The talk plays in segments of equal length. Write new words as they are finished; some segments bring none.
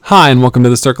Hi, and welcome to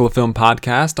the Circle of Film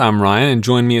podcast. I'm Ryan, and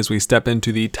join me as we step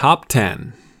into the top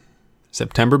 10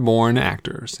 September-born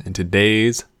actors in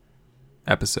today's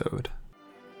episode.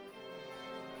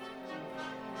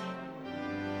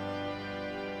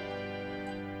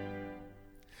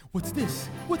 What's this?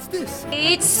 What's this?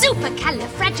 It's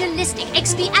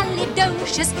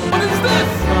supercalifragilisticexpialidocious. What is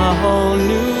this? A whole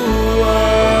new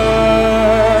world.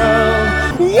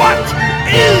 What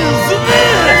is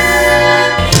this?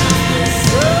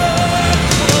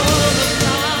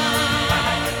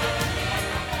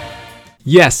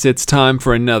 Yes, it's time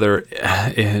for another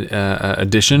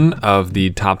edition of the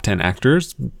top 10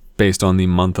 actors based on the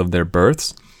month of their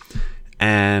births.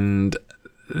 And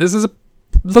this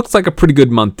looks like a pretty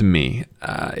good month to me.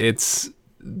 It's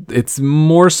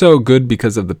more so good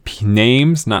because of the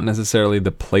names, not necessarily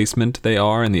the placement they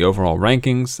are in the overall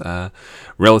rankings.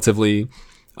 Relatively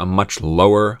a much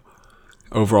lower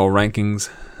overall rankings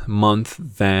month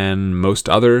than most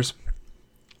others.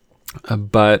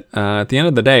 But at the end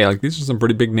of the day, these are some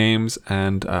pretty big names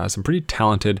and some pretty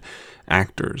talented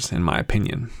actors, in my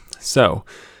opinion. So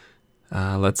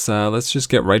let's just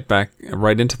get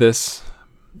right into this.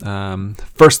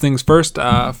 First things first,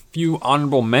 a few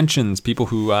honorable mentions, people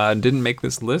who didn't make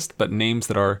this list, but names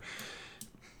that are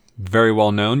very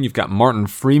well known. You've got Martin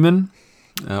Freeman,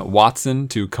 Watson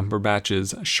to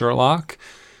Cumberbatch's Sherlock,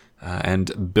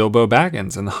 and Bilbo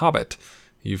Baggins in The Hobbit.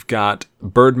 You've got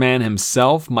Birdman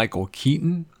himself, Michael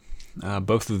Keaton,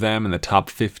 both of them in the top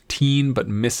 15, but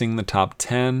missing the top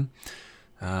 10.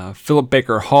 Philip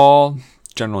Baker Hall,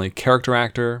 generally character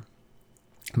actor.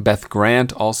 Beth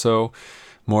Grant, also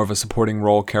more of a supporting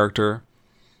role character.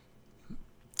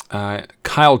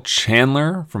 Kyle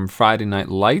Chandler from Friday Night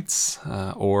Lights,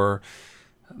 or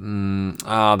that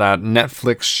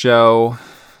Netflix show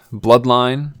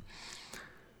Bloodline.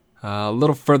 A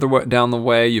little further down the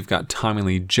way, you've got Tommy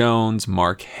Lee Jones,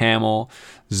 Mark Hamill,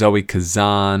 Zoe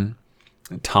Kazan,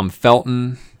 Tom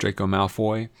Felton, Draco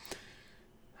Malfoy,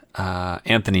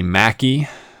 Anthony Mackie,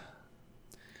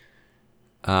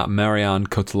 Marion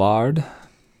Cotillard,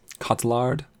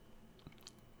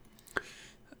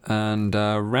 and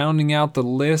rounding out the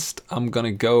list, I'm going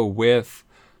to go with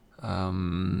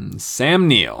Sam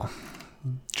Neill,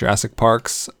 Jurassic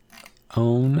Park's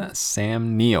own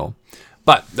Sam Neill.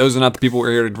 But those are not the people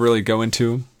we're here to really go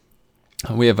into.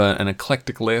 We have an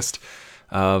eclectic list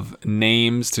of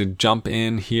names to jump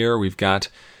in here. We've got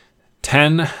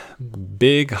 10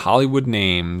 big Hollywood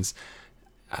names.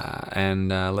 And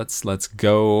let's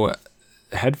go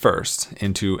head first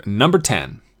into number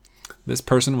 10. This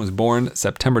person was born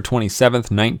September 27th,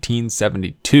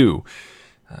 1972.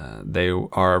 They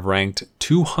are ranked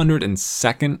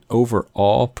 202nd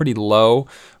overall, pretty low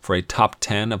for a top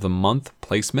 10 of the month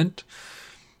placement.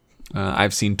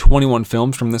 I've seen 21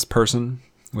 films from this person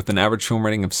with an average film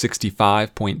rating of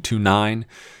 65.29.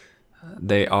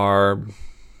 They are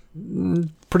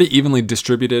pretty evenly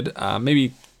distributed,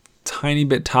 maybe tiny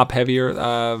bit top heavier.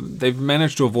 They've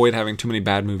managed to avoid having too many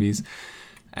bad movies,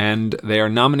 and they are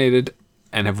nominated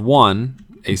and have won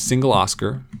a single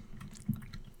Oscar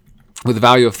with a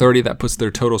value of 30. That puts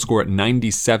their total score at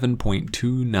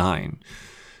 97.29.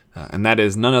 And that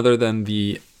is none other than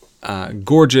the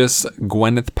gorgeous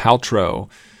Gwyneth Paltrow,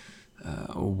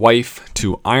 wife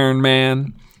to Iron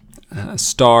Man,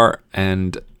 star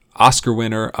and Oscar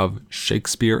winner of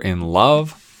Shakespeare in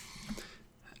Love,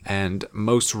 and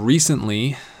most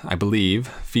recently, I believe,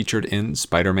 featured in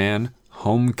Spider-Man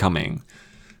Homecoming.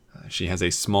 She has a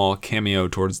small cameo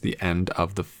towards the end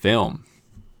of the film.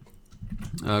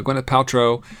 Gwyneth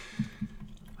Paltrow,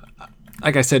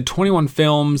 like I said, 21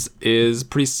 films is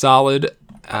pretty solid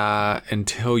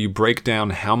until you break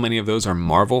down how many of those are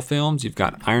Marvel films. You've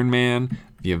got Iron Man,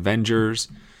 The Avengers,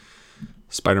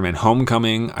 Spider-Man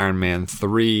Homecoming, Iron Man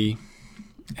 3,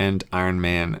 and Iron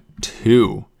Man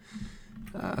 2.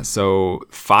 So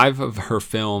 5 of her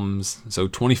films, so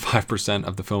 25%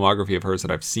 of the filmography of hers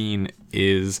that I've seen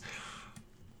is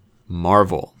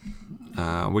Marvel,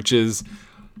 which is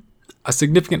a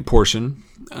significant portion,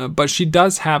 but she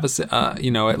does have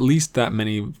at least that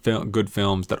many good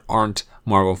films that aren't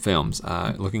Marvel films.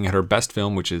 Looking at her best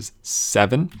film, which is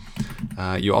Seven,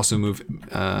 you also move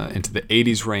into the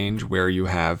 80s range where you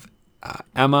have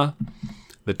Emma,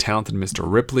 The Talented Mr.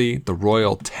 Ripley, The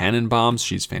Royal Tenenbaums.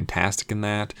 She's fantastic in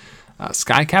that.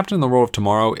 Sky Captain and the World of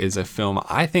Tomorrow is a film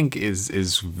I think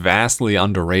is vastly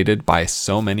underrated by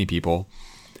so many people.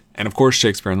 And of course,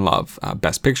 Shakespeare in Love,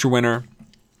 Best Picture winner.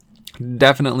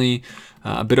 Definitely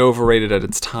a bit overrated at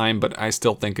its time, but I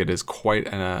still think it is quite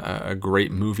a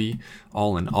great movie,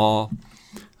 all in all.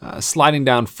 Sliding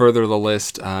down further the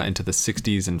list into the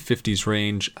 60s and 50s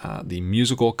range, the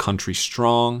musical Country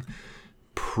Strong,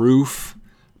 Proof,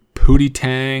 Pootie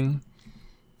Tang,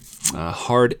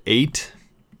 Hard 8,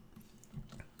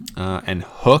 and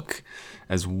Hook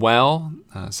as well.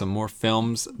 Some more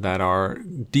films that are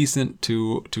decent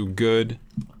to good.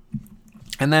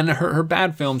 And then her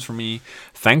bad films for me,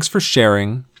 Thanks for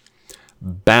Sharing,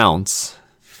 Bounce,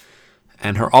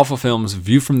 and her awful films,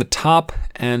 View from the Top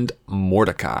and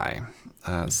Mordecai.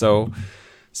 So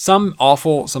some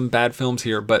awful, some bad films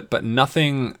here, but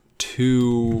nothing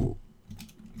too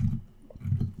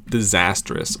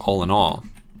disastrous all in all.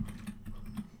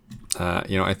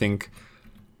 I think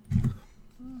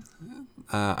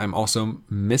I'm also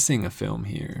missing a film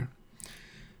here.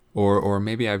 Or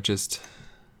maybe I've just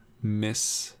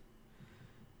misnamed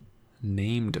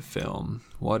a film.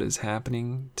 What is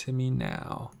happening to me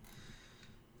now?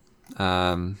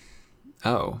 There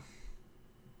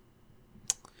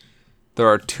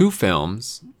are two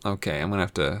films. Okay, I'm going to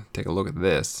have to take a look at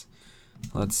this.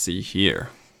 Let's see here.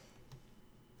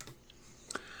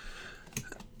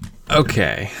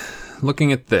 Okay,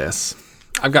 looking at this.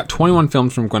 I've got 21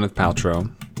 films from Gwyneth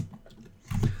Paltrow.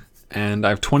 And I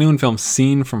have 21 films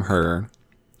seen from her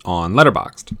on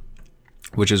Letterboxd,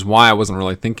 which is why I wasn't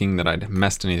really thinking that I'd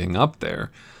messed anything up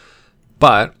there.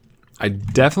 But I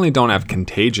definitely don't have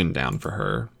Contagion down for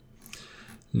her,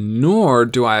 nor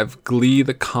do I have Glee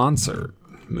the concert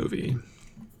movie.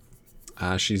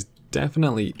 She's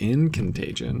definitely in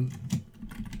Contagion.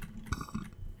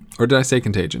 Or did I say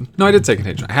Contagion? No, I did say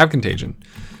Contagion. I have Contagion.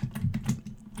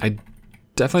 I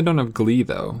definitely don't have Glee,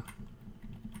 though.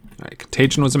 All right,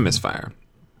 Contagion was a misfire.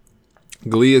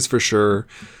 Glee is for sure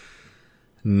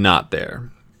not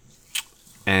there.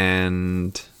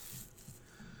 And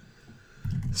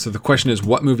so the question is,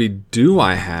 what movie do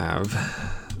I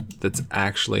have that's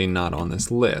actually not on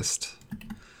this list?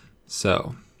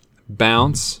 So,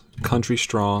 Bounce, Country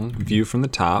Strong, View from the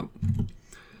Top.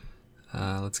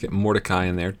 Let's get Mordecai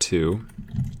in there too.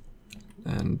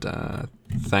 And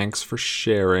Thanks for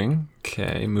Sharing.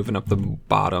 Okay, moving up the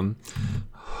bottom.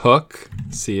 Hook,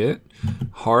 see it.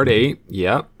 Hard 8,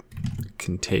 yep.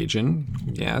 Contagion,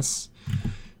 yes.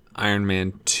 Iron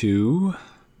Man 2,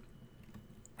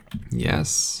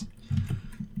 yes.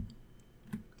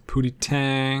 Pootie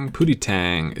Tang. Pootie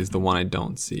Tang is the one I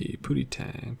don't see. Pootie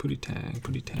Tang, Pootie Tang,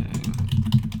 Pootie Tang.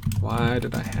 Why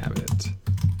did I have it?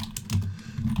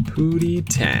 Pootie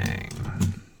Tang.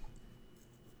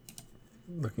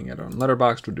 Looking at it on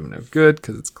Letterboxd, we're doing no good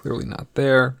because it's clearly not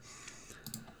there.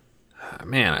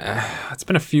 Man, it's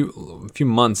been a few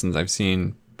months since I've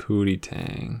seen Pootie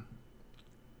Tang.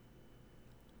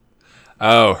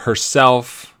 Oh,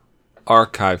 herself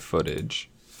archive footage.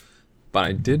 But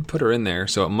I did put her in there,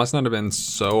 so it must not have been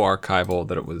so archival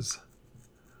that it was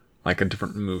like a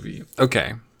different movie.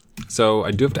 Okay, so I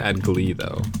do have to add Glee,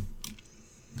 though.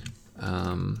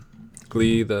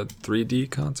 Glee, the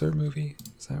 3D concert movie?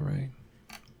 Is that right?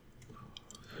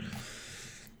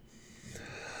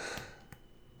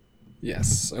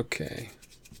 Yes, okay.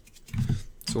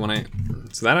 So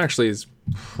that actually is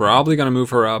probably going to move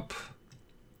her up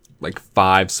like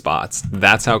 5 spots.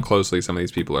 That's how closely some of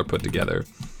these people are put together.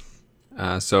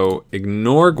 So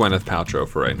ignore Gwyneth Paltrow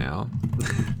for right now.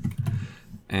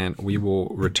 And we will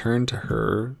return to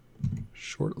her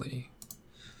shortly.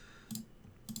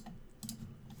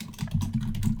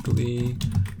 Glee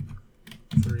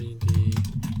 3D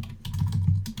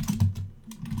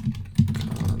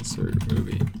concert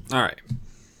movie. All right.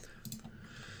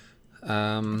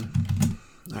 All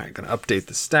right, gonna update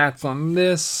the stats on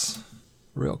this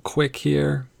real quick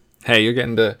here. Hey, you're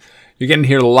getting to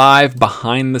hear live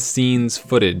behind the scenes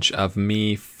footage of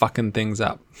me fucking things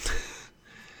up.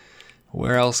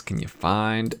 Where else can you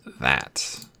find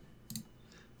that?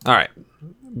 All right,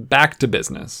 back to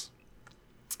business.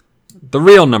 The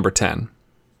real number 10.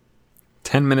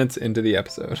 10 minutes into the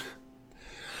episode.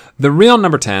 The real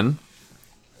number 10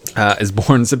 is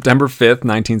born September 5th,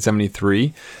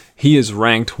 1973. He is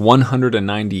ranked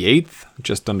 198th,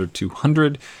 just under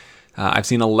 200. I've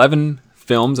seen 11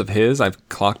 films of his. I've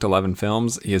clocked 11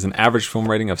 films. He has an average film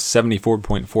rating of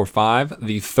 74.45,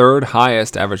 the third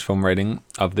highest average film rating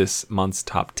of this month's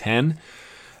top 10.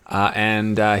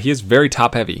 And he is very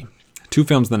top heavy. 2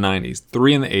 films in the 90s,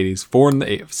 3 in the 80s, 4 in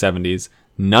the 70s,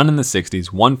 none in the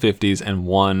 60s, 1 50s, and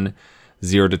 1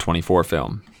 0 to 24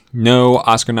 film. No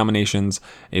Oscar nominations.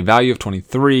 A value of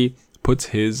 23 puts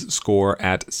his score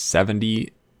at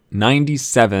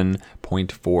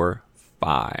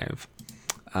 97.45.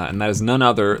 and that is none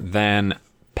other than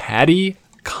Paddy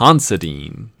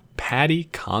Considine. Paddy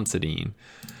Considine.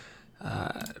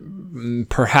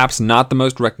 Perhaps not the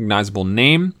most recognizable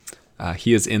name.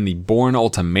 He is in the Bourne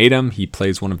Ultimatum. He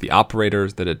plays one of the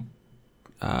operators that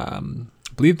I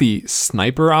believe the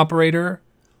sniper operator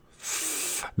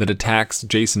that attacks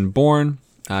Jason Bourne.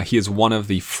 He is one of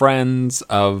the friends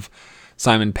of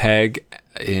Simon Pegg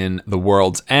in The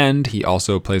World's End. He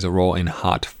also plays a role in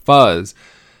Hot Fuzz.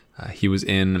 He was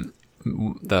in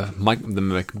the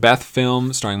Macbeth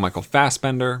film starring Michael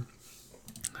Fassbender.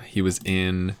 He was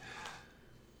in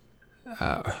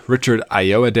Richard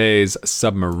Ayoade's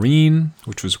Submarine,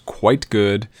 which was quite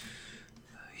good.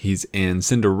 He's in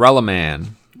Cinderella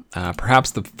Man.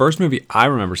 Perhaps the first movie I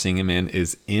remember seeing him in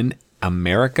is In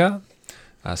America,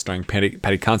 starring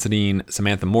Paddy Considine,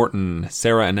 Samantha Morton,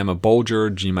 Sarah and Emma Bolger,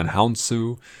 Jima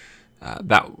Hansu.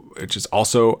 Which is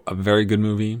also a very good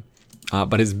movie.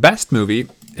 But his best movie,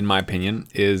 in my opinion,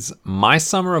 is My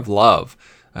Summer of Love,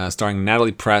 starring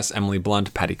Natalie Press, Emily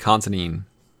Blunt, Paddy Considine.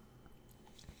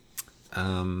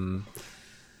 And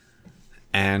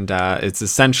it's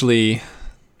essentially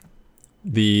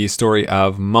the story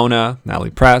of Mona, Natalie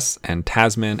Press, and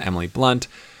Tasman, Emily Blunt,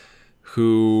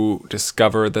 who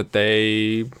discover that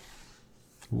they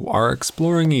are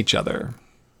exploring each other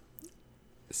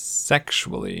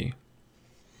sexually.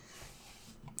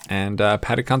 And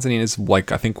Paddy Considine is I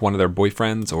think one of their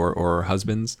boyfriends or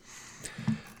husbands.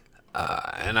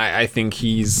 And I think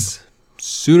he's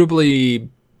suitably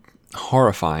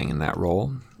horrifying in that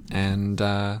role and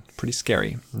pretty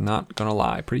scary. Not gonna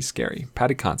lie, pretty scary.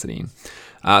 Paddy Considine.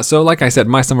 So like I said,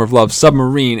 My Summer of Love,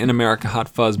 Submarine, In America, Hot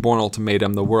Fuzz, Bourne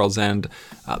Ultimatum, The World's End,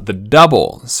 The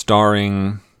Double,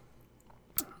 starring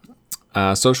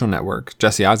Social Network,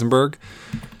 Jesse Eisenberg.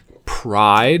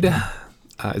 Pride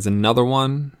is another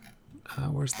one.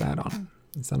 Where's that on?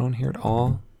 Is that on here at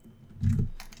all?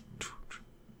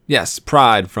 Yes,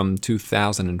 Pride from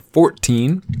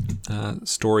 2014.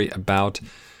 Story about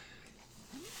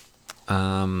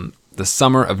the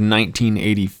summer of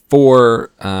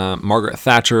 1984. Margaret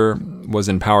Thatcher was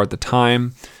in power at the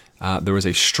time. There was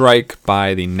a strike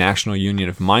by the National Union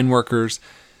of Mine Workers.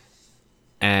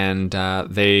 And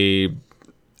at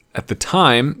the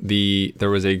time, there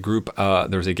was a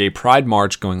gay pride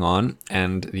march going on,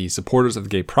 and the supporters of the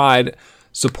gay pride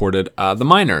supported the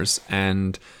miners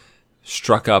and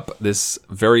struck up this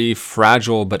very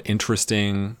fragile but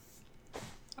interesting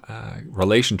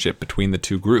relationship between the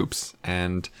two groups.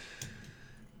 And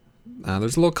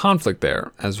there's a little conflict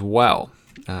there as well.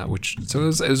 It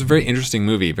was a very interesting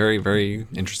movie, very, very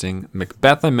interesting.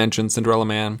 Macbeth I mentioned, Cinderella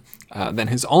Man. Then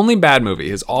his only bad movie,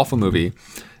 his awful movie,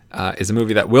 is a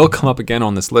movie that will come up again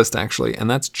on this list, actually, and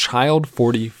that's Child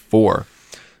 44,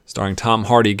 starring Tom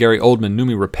Hardy, Gary Oldman,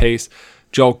 Noomi Rapace,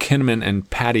 Joel Kinnaman, and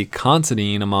Paddy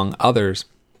Considine, among others.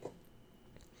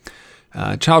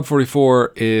 Child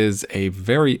 44 is a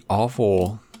very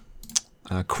awful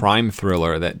crime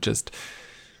thriller that just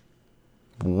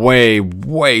way,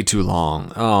 way too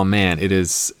long. Oh, man, it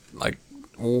is like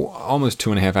almost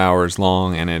 2.5 hours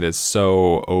long, and it is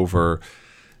so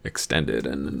overextended,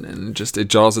 and just it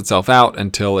jaws itself out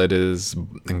until it is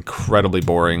incredibly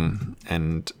boring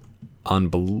and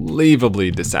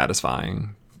unbelievably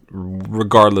dissatisfying,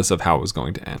 regardless of how it was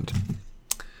going to end.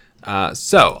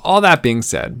 So, all that being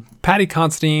said, Paddy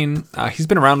Considine, he's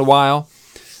been around a while,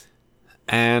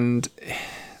 and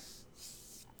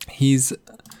he's,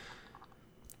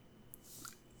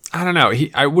 I don't know,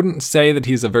 I wouldn't say that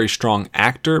he's a very strong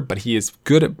actor, but he is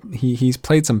good at, he's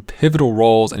played some pivotal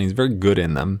roles, and he's very good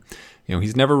in them. You know,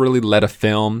 he's never really led a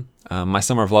film. My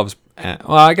Summer of Love,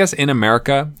 well, I guess In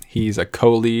America, he's a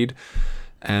co-lead.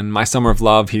 And My Summer of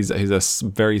Love, he's a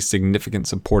very significant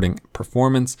supporting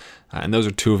performance. And those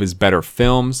are two of his better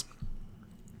films.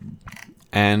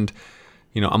 And,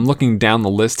 you know, I'm looking down the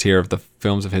list here of the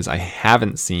films of his I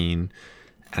haven't seen.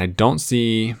 And I don't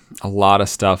see a lot of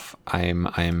stuff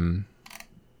I'm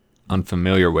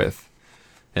unfamiliar with.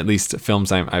 At least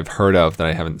films I've heard of that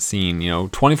I haven't seen. You know,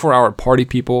 24-Hour Party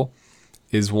People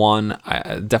is one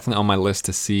definitely on my list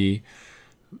to see.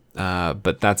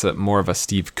 But that's more of a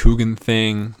Steve Coogan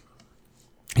thing.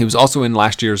 He was also in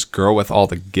last year's Girl with All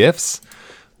the Gifts,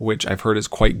 which I've heard is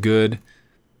quite good.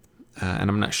 And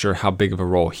I'm not sure how big of a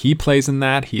role he plays in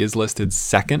that. He is listed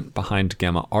second behind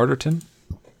Gemma Arterton.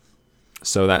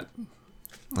 So that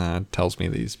tells me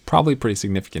that he's probably pretty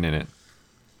significant in it.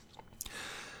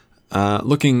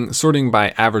 Sorting by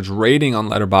average rating on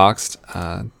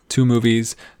Letterboxd, two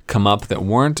movies come up that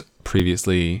weren't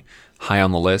previously high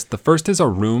on the list. The first is A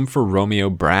Room for Romeo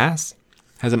Brass.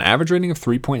 Has an average rating of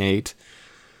 3.8.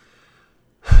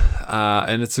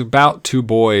 and it's about two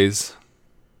boys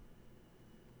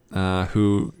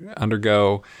who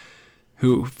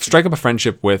strike up a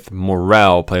friendship with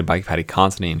Morel, played by Paddy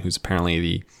Considine, who's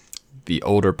apparently the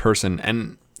older person,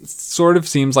 and sort of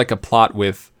seems like the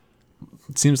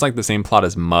same plot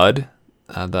as Mud,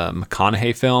 the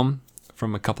McConaughey film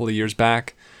from a couple of years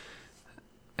back,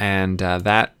 and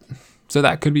that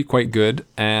could be quite good.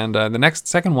 And the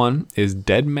second one is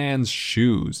Dead Man's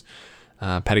Shoes.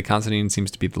 Paddy Considine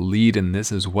seems to be the lead in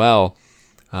this as well.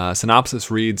 Synopsis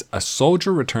reads: a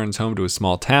soldier returns home to a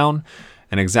small town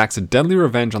and exacts a deadly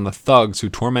revenge on the thugs who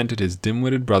tormented his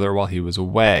dim-witted brother while he was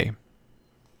away.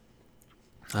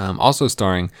 Also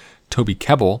starring Toby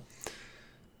Kebbell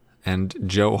and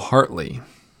Joe Hartley.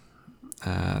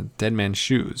 Dead Man's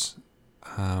Shoes.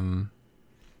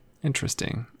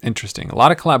 Interesting. A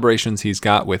lot of collaborations he's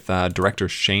got with director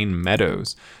Shane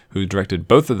Meadows, who directed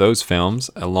both of those films,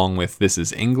 along with This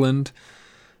Is England.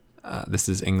 This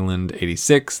is England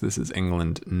 86. This is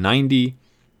England 90,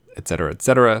 etc.,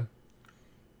 etc.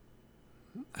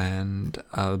 And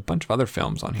a bunch of other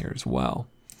films on here as well.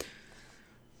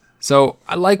 So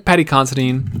I like Paddy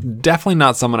Considine. Definitely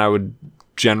not someone I would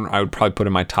probably put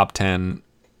in my top 10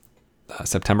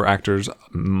 September actors.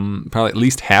 Probably at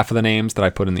least half of the names that I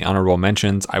put in the honorable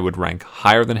mentions I would rank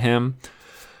higher than him.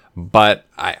 But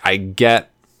I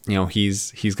get,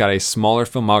 he's got a smaller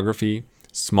filmography,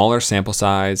 smaller sample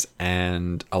size,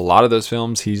 and a lot of those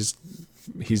films he's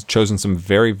chosen some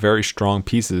very, very strong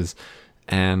pieces,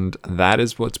 and that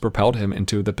is what's propelled him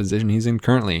into the position he's in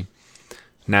currently.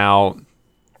 Now,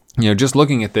 just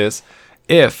looking at this,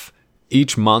 if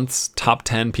each month's top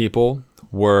 10 people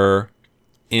were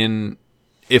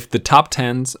if the top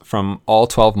 10s from all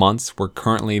 12 months were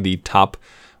currently the top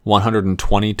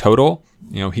 120 total,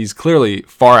 he's clearly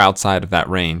far outside of that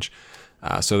range.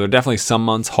 So there are definitely some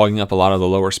months hogging up a lot of the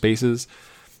lower spaces,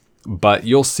 but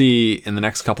you'll see in the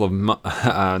next couple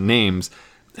of names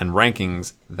and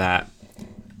rankings that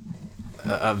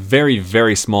a very,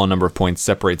 very small number of points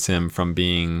separates him from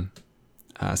being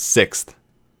sixth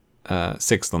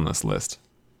on this list,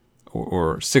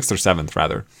 or sixth or seventh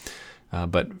rather.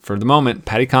 But for the moment,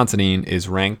 Paddy Considine is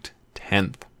ranked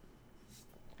 10th.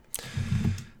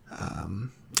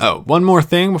 One more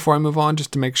thing before I move on,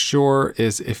 just to make sure,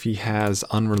 is if he has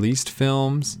unreleased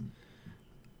films.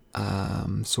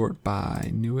 Sort by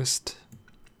newest.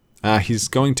 He's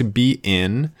going to be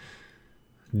in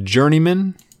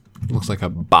Journeyman. Looks like a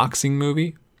boxing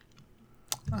movie.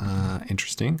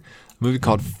 Interesting. A movie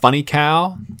called Funny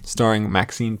Cow, starring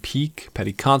Maxine Peake,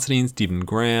 Paddy Considine, Stephen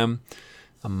Graham,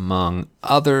 among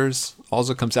others.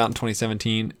 Also comes out in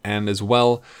 2017. And as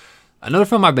well, another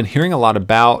film I've been hearing a lot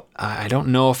about. I don't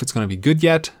know if it's going to be good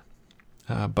yet,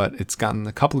 but it's gotten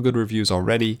a couple of good reviews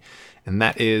already. And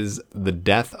that is The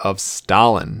Death of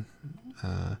Stalin,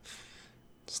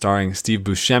 starring Steve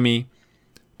Buscemi,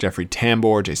 Jeffrey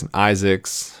Tambor, Jason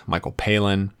Isaacs, Michael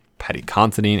Palin, Paddy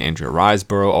Considine, Andrea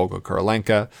Riseborough, Olga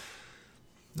Kurylenko.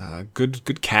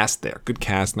 Good cast there. Good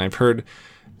cast. And I've heard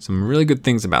some really good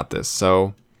things about this.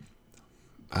 So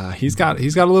he's got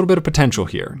a little bit of potential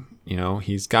here.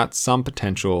 He's got some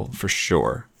potential for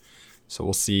sure. So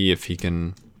we'll see if he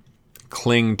can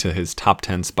cling to his top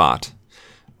 10 spot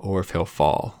or if he'll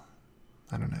fall.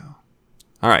 I don't know.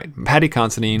 All right, Paddy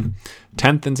Considine,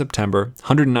 10th in September,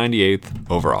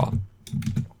 198th overall.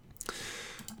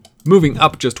 Moving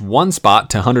up just one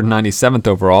spot to 197th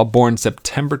overall, born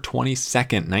September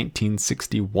 22nd,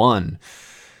 1961.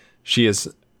 She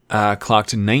has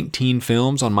clocked 19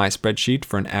 films on my spreadsheet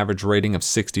for an average rating of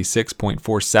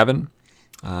 66.47.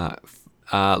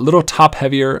 A little top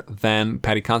heavier than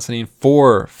Paddy Considine.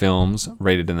 4 films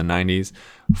rated in the 90s,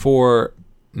 4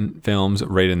 films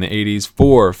rated in the 80s,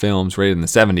 4 films rated in the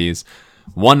 70s,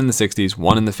 1 in the 60s,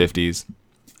 1 in the 50s,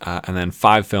 and then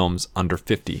 5 films under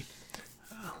 50.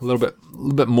 A little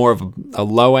bit more of a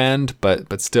low end,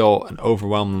 but still an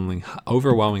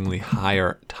overwhelmingly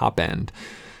higher top end.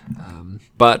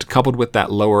 But coupled with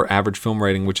that lower average film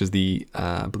rating, which is the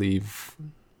I believe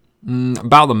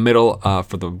about the middle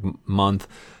for the month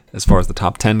as far as the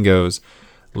top 10 goes,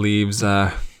 leaves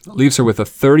her with a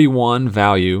 31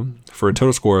 value for a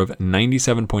total score of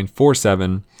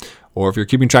 97.47, or if you're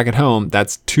keeping track at home,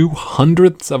 that's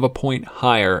 0.02 of a point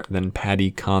higher than Paddy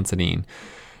Considine.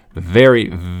 Very,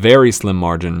 very slim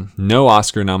margin. No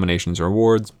Oscar nominations or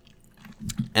awards.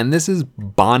 And this is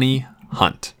Bonnie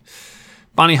Hunt.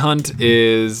 Bonnie Hunt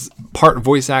is part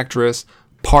voice actress,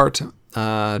 part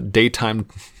daytime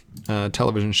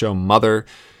television show mother,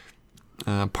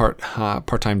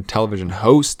 part-time television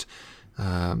host,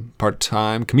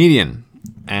 part-time comedian.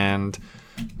 And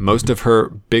Most of her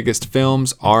biggest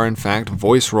films are, in fact,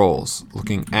 voice roles,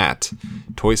 looking at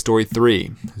Toy Story 3,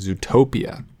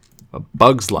 Zootopia, A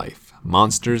Bug's Life,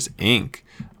 Monsters, Inc.,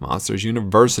 Monsters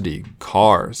University,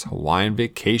 Cars, Hawaiian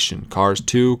Vacation, Cars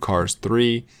 2, Cars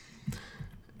 3,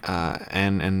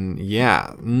 and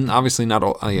yeah, obviously not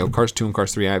all, Cars 2 and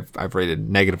Cars 3 I've rated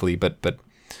negatively, but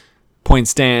point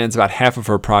stands, about half of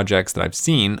her projects that I've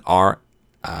seen are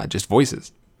just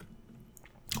voices.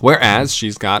 Whereas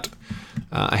she's got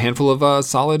a handful of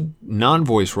solid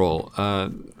non-voice role,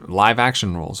 live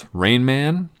action roles. Rain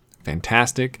Man,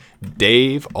 fantastic.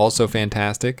 Dave, also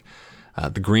fantastic.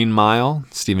 The Green Mile,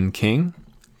 Stephen King.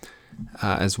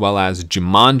 As well as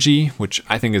Jumanji, which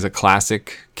I think is a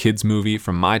classic kids movie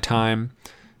from my time.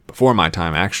 Before my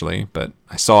time, actually, but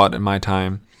I saw it in my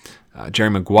time. Jerry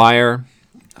Maguire.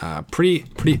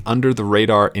 Pretty under the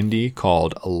radar indie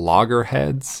called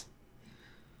Loggerheads.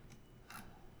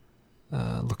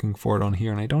 Looking for it on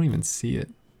here, and I don't even see it.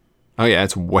 Oh yeah,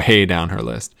 it's way down her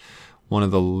list. One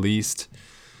of the least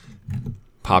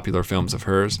popular films of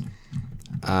hers.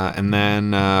 And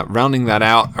then rounding that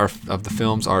out of the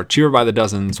films are Cheer by the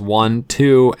Dozens 1,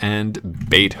 2, and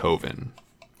Beethoven.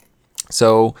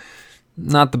 So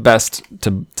not the best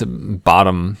to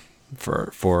bottom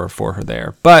for her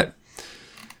there, but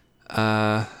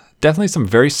definitely some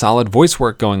very solid voice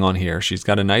work going on here. She's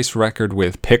got a nice record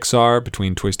with Pixar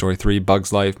between Toy Story 3,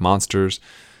 Bug's Life, Monsters,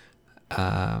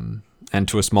 and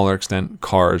to a smaller extent,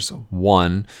 Cars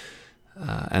 1.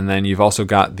 And then you've also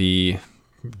got the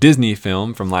Disney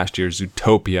film from last year,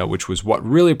 Zootopia, which was what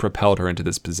really propelled her into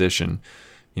this position.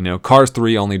 Cars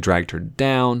 3 only dragged her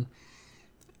down.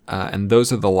 And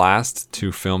those are the last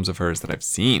two films of hers that I've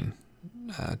seen,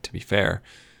 to be fair.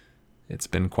 It's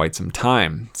been quite some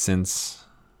time since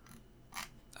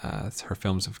her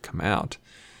films have come out.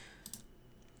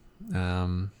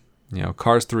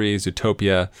 Cars 3,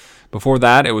 Zootopia. Before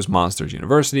that, it was Monsters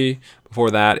University.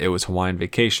 Before that, it was Hawaiian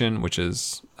Vacation, which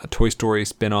is a Toy Story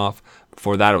spin-off.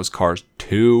 Before that, it was Cars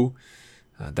 2.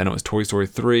 Then it was Toy Story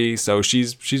 3. So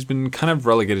she's been kind of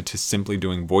relegated to simply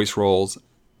doing voice roles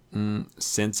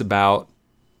since about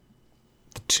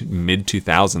the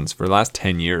mid-2000s, for the last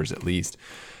 10 years at least.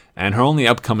 And her only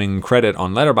upcoming credit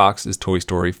on Letterboxd is Toy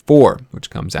Story 4, which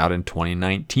comes out in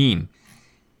 2019.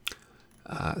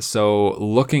 So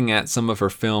looking at some of her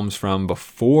films from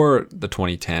before the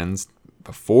 2010s,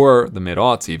 before the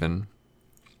mid-aughts even,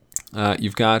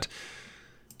 you've got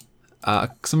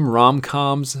some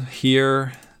rom-coms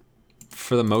here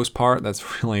for the most part.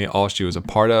 That's really all she was a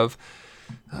part of.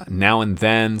 Now and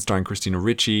Then, starring Christina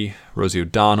Ricci, Rosie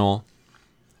O'Donnell,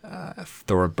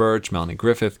 Thora Birch, Melanie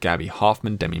Griffith, Gabby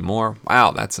Hoffman, Demi Moore.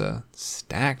 Wow, that's a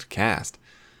stacked cast.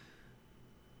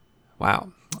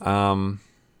 Wow.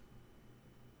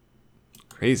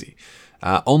 Crazy.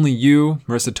 Only You,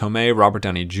 Marissa Tomei, Robert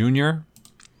Downey Jr.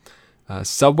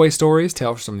 Subway Stories,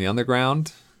 Tales from the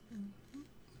Underground.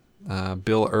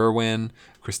 Bill Irwin,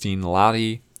 Christine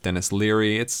Lottie, Dennis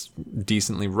Leary. It's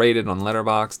decently rated on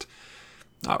Letterboxd.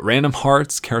 Random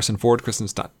Hearts, Harrison Ford, Kristen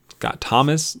Scott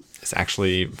Thomas. Is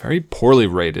actually very poorly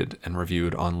rated and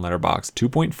reviewed on Letterboxd.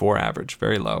 2.4 average,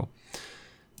 very low.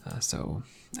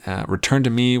 Return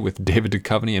to Me with David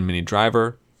Duchovny and Minnie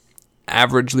Driver.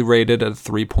 Averagely rated at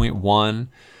 3.1.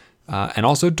 And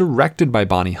also directed by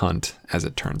Bonnie Hunt, as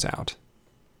it turns out.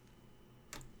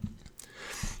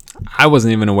 I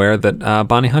wasn't even aware that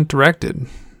Bonnie Hunt directed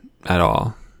at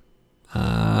all.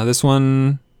 This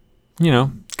one,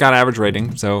 got average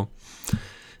rating, so,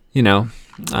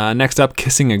 next up,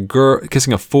 Kissing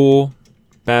a Fool,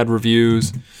 bad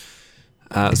reviews.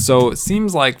 So it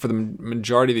seems like for the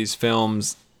majority of these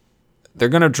films, they're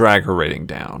going to drag her rating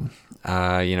down.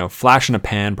 Flash in a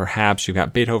Pan, perhaps. You've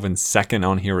got Beethoven's Second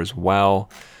on here as well.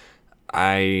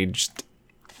 I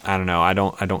don't know. I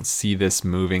don't see this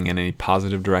moving in any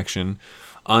positive direction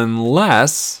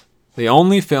unless the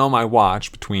only film I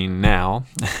watch between now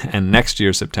and next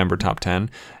year's September top 10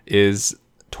 is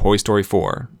Toy Story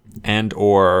 4 and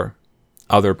or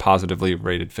other positively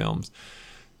rated films.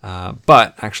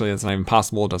 But actually, that's not even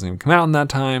possible. It doesn't even come out in that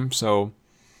time. So,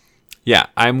 yeah,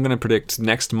 I'm going to predict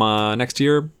next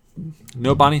year,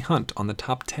 no Bonnie Hunt on the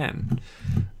top 10.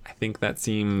 I think that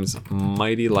seems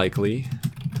mighty likely.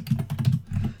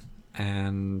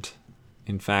 And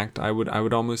in fact, I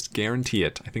would almost guarantee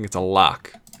it. I think it's a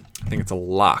lock.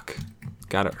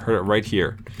 Got it. Heard it right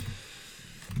here.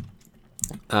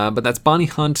 But that's Bonnie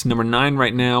Hunt, number 9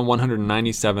 right now,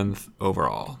 197th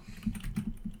overall.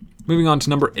 Moving on to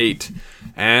number 8.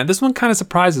 And this one kind of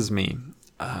surprises me.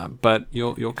 But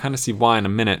you'll kind of see why in a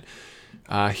minute.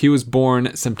 He was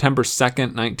born September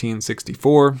 2nd,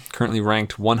 1964, currently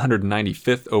ranked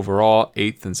 195th overall,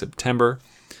 8th in September.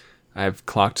 I've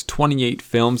clocked 28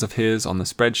 films of his on the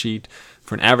spreadsheet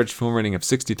for an average film rating of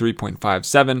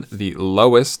 63.57, the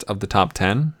lowest of the top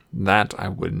 10. That I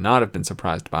would not have been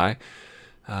surprised by.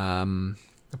 A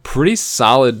pretty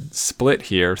solid split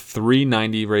here. 3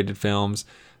 90 rated films,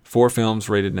 4 films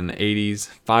rated in the 80s,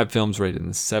 5 films rated in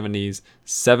the 70s,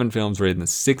 7 films rated in the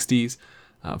 60s,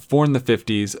 4 in the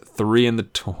 50s, 3 in the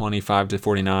 25 to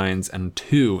 49s, and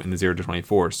 2 in the 0 to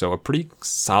 24. So a pretty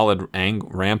solid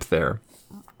ramp there.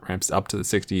 Ramps up to the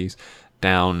 60s,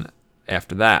 down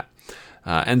after that.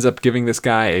 Ends up giving this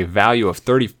guy a value of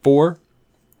 34,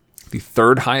 the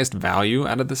third highest value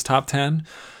out of this top 10,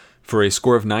 for a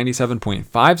score of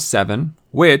 97.57,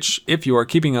 which, if you are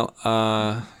keeping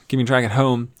track at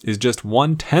home, is just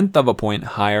 1/10 of a point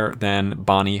higher than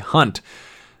Bonnie Hunt.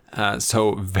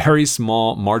 So very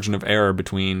small margin of error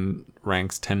between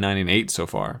ranks 10, 9, and 8 so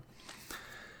far.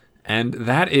 And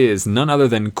that is none other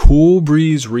than Cool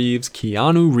Breeze Reeves,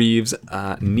 Keanu Reeves,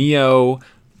 Neo,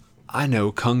 I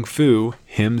know Kung Fu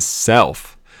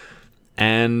himself.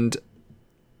 And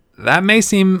that may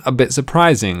seem a bit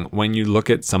surprising when you look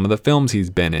at some of the films he's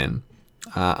been in.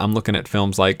 I'm looking at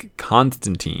films like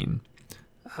Constantine,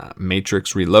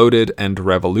 Matrix Reloaded, and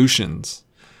Revolutions.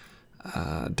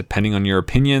 Depending on your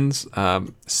opinions,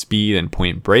 Speed and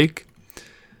Point Break.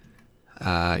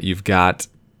 You've got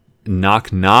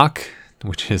Knock Knock,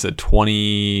 which is a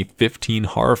 2015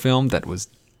 horror film that was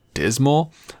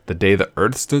dismal. The Day the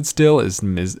Earth Stood Still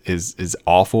is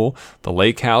awful. The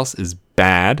Lake House is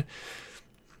bad.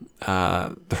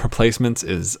 The Replacements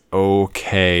is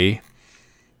okay.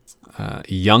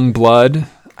 Young Blood,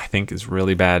 I think, is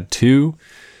really bad too.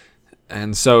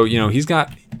 And so, he's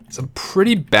got some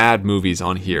pretty bad movies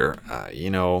on here.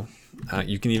 I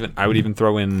would even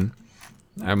throw in,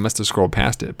 I must have scrolled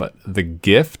past it, but The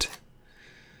Gift.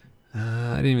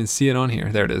 I didn't even see it on here.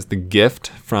 There it is. The Gift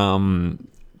from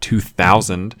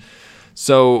 2000.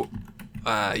 So,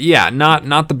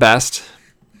 not the best.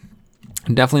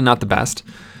 Definitely not the best.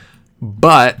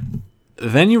 But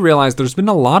then you realize there's been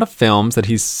a lot of films that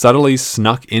he's subtly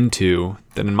snuck into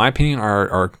that, in my opinion,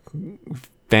 are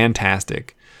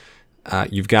fantastic.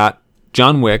 You've got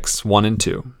John Wick's 1 and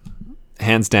 2.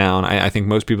 Hands down, I think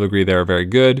most people agree they're very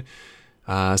good.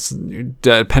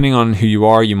 Depending on who you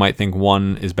are, you might think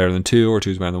 1 is better than 2 or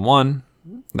 2 is better than 1.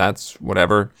 That's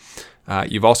whatever.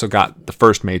 You've also got the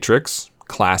first Matrix,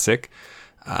 classic.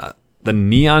 The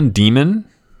Neon Demon,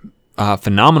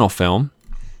 phenomenal film.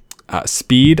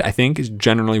 Speed, I think, is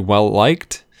generally well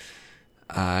liked.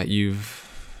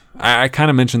 I kind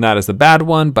of mentioned that as the bad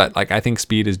one, but I think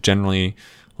Speed is generally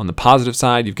on the positive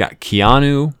side. You've got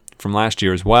Keanu from last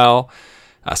year as well.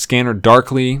 Scanner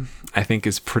Darkly, I think,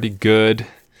 is pretty good.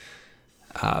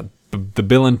 The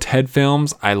Bill and Ted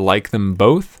films, I like them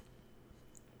both.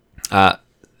 To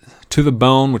the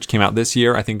Bone, which came out this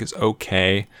year, I think is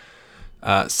okay.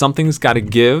 Something's Gotta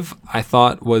Give, I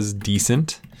thought was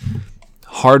decent.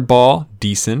 Hardball,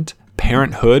 decent.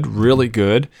 Parenthood, really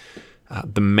good.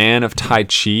 The Man of Tai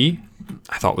Chi,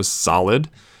 I thought was solid.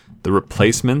 The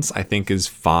Replacements, I think, is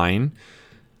fine.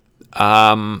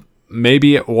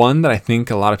 Maybe one that I think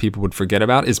a lot of people would forget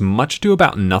about is Much Ado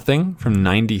About Nothing from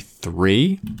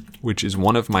 93, which is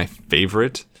one of my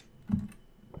favorite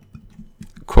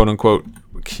quote-unquote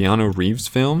Keanu Reeves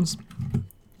films,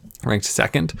 ranked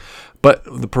second.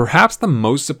 But perhaps the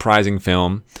most surprising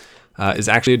film is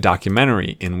actually a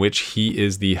documentary in which he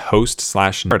is the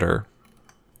host/narrator,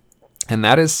 and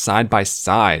that is Side by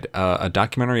Side, a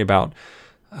documentary about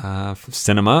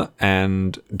cinema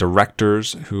and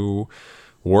directors who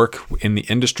work in the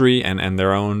industry and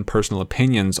their own personal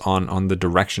opinions on the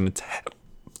direction it's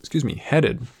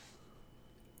headed,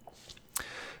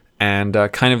 and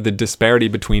kind of the disparity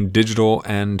between digital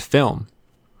and film.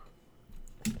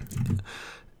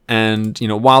 And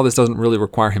while this doesn't really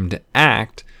require him to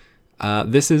act,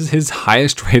 this is his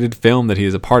highest rated film that he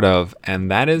is a part of, and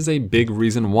that is a big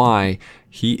reason why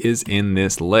he is in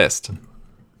this list.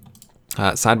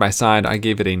 Side by Side, I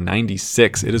gave it a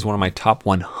 96. It is one of my top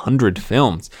 100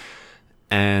 films.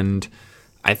 And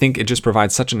I think it just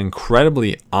provides such an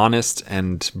incredibly honest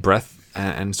and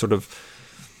sort of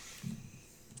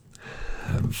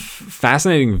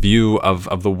fascinating view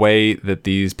of the way that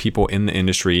these people in the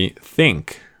industry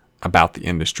think about the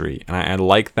industry. And I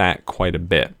like that quite a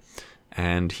bit.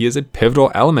 And he is a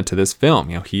pivotal element to this film.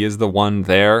 He is the one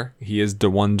there. He is the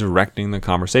one directing the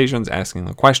conversations, asking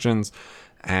the questions.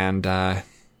 And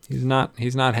he's not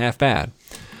half bad.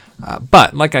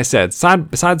 But like I said,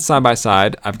 besides Side by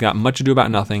Side, I've got Much Ado About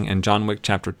Nothing and John Wick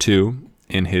Chapter 2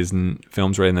 in his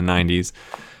films right in the 90s.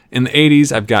 In the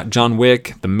 80s, I've got John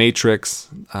Wick, The Matrix,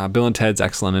 Bill and Ted's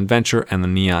Excellent Adventure, and The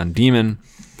Neon Demon.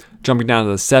 Jumping down to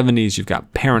the 70s, you've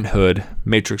got Parenthood,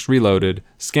 Matrix Reloaded,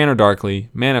 Scanner Darkly,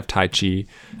 Man of Tai Chi,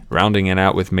 rounding it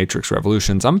out with Matrix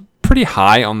Revolutions. I'm pretty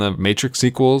high on the Matrix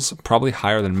sequels, probably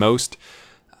higher than most.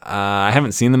 I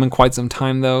haven't seen them in quite some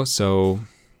time, though, so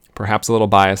perhaps a little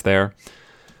bias there.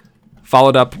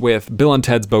 Followed up with Bill and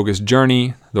Ted's Bogus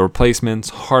Journey, The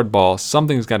Replacements, Hardball,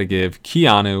 Something's Gotta Give,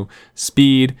 Keanu,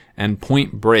 Speed, and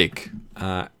Point Break,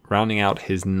 rounding out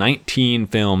his 19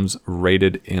 films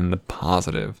rated in the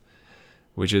positive,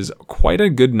 which is quite a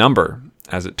good number,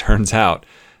 as it turns out.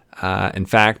 In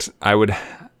fact, I would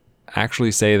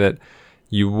actually say that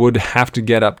you would have to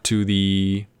get up to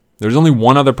there's only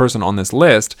one other person on this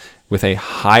list with a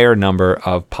higher number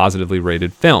of positively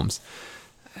rated films.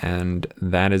 And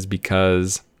that is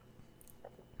because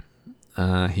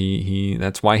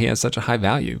that's why he has such a high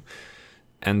value.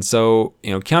 And so,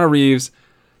 Keanu Reeves,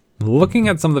 looking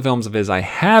at some of the films of his I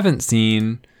haven't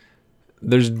seen,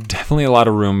 there's definitely a lot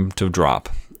of room to drop.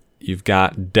 You've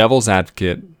got Devil's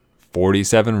Advocate,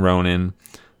 47 Ronin,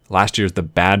 last year's The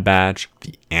Bad Batch,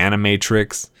 The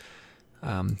Animatrix.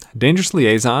 Dangerous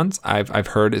Liaisons, I've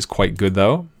heard is quite good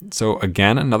though. So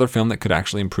again, another film that could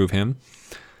actually improve him.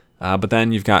 But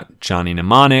then you've got Johnny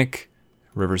Mnemonic,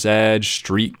 River's Edge,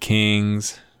 Street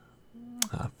Kings,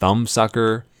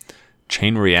 Thumbsucker,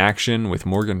 Chain Reaction with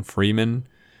Morgan Freeman,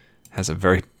 has a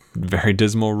very, very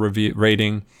dismal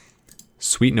rating.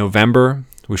 Sweet November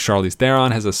with Charlize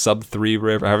Theron has a sub 3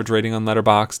 average rating on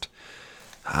Letterboxd.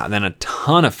 Then a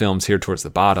ton of films here towards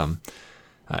the bottom.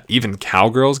 Even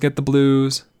Cowgirls get the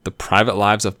blues. The Private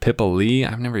Lives of Pippa Lee.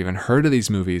 I've never even heard of these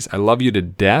movies. I Love You to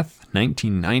Death,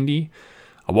 1990.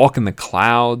 A Walk in the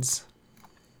Clouds.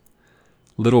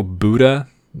 Little Buddha.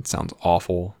 It sounds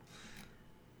awful.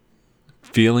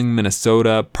 Feeling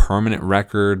Minnesota, Permanent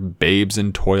Record, Babes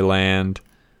in Toyland.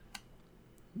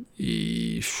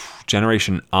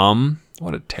 Generation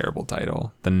What a terrible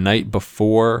title. The Night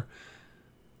Before.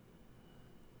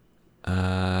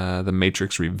 The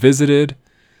Matrix Revisited.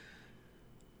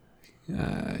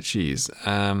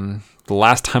 The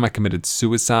Last Time I Committed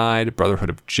Suicide. Brotherhood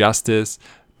of Justice.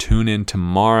 Tune In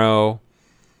Tomorrow.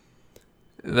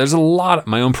 There's a lot.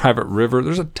 My Own Private River.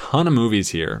 There's a ton of movies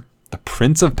here. The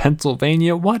Prince of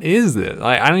Pennsylvania. What is this?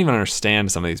 I don't even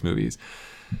understand some of these movies.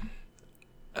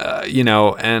 I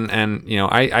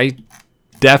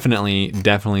definitely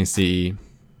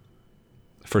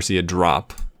foresee a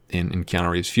drop in Keanu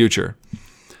Reeves' future.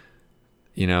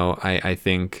 I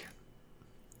think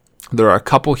there are a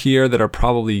couple here that are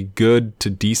probably good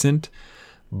to decent,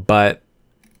 but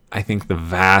I think the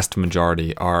vast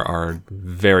majority are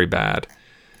very bad.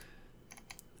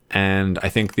 And I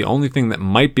think the only thing that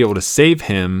might be able to save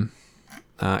him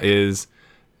is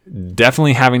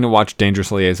definitely having to watch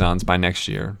Dangerous Liaisons by next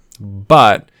year.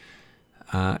 But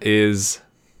is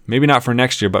maybe not for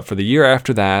next year, but for the year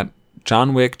after that,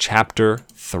 John Wick Chapter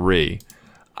 3.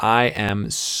 I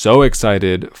am so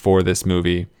excited for this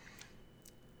movie.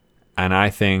 And I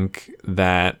think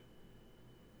that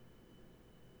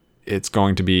it's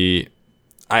going to be...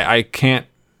 I can't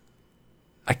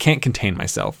contain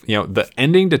myself. The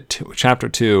ending to Chapter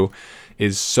 2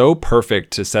 is so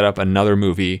perfect to set up another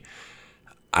movie.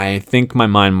 I think my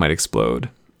mind might explode.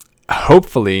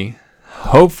 Hopefully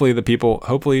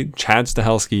Chad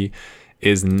Stahelski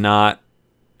is not,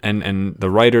 and the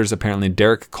writers, apparently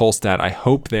Derek Kolstad, I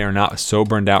hope they are not so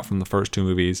burned out from the first two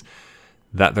movies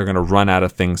that they're going to run out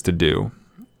of things to do.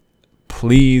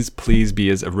 Please be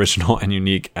as original and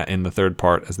unique in the third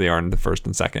part as they are in the first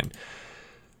and second.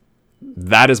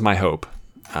 That is my hope.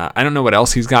 I don't know what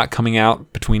else he's got coming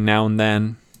out between now and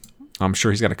then. I'm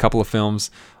sure he's got a couple of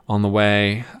films on the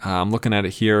way. I'm looking at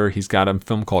it here. He's got a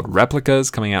film called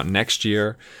Replicas coming out next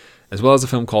year, as well as a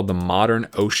film called The Modern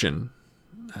Ocean,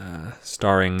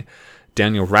 starring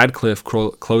Daniel Radcliffe,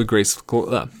 Chloe Grace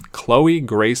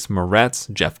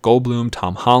Moretz, Jeff Goldblum,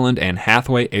 Tom Holland, Anne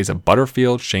Hathaway, Asa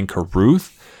Butterfield, Shane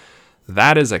Carruth.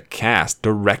 That is a cast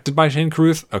directed by Shane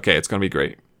Carruth. Okay, it's going to be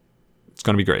great. It's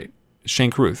going to be great.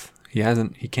 Shane Carruth.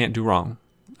 He can't do wrong.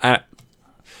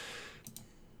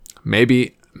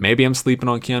 Maybe I'm sleeping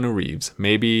on Keanu Reeves.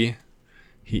 Maybe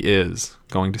he is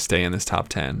going to stay in this top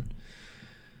 10.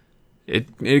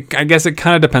 I guess it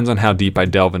kind of depends on how deep I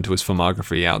delve into his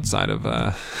filmography outside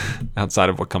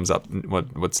of what comes up,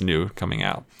 what's new coming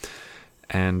out.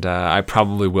 And I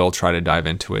probably will try to dive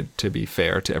into it to be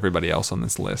fair to everybody else on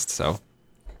this list. So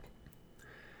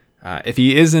if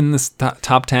he is in this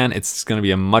top 10, it's going to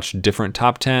be a much different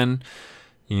top 10.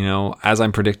 as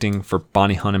I'm predicting for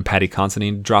Bonnie Hunt and Patty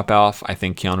Considine to drop off, I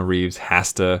think Keanu Reeves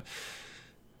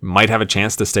might have a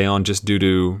chance to stay on just due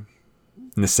to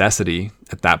necessity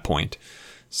at that point.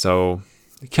 So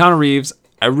Keanu Reeves,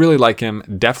 I really like him.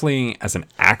 Definitely as an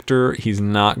actor, he's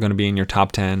not going to be in your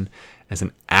top 10. As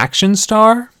an action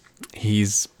star,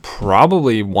 he's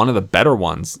probably one of the better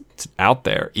ones out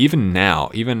there. Even now,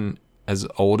 even as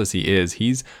old as he is,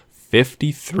 he's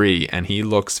 53 and he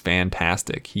looks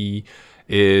fantastic. He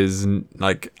is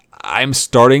I'm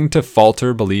starting to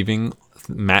falter believing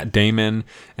Matt Damon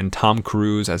and Tom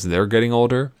Cruise as they're getting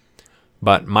older,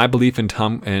 but my belief in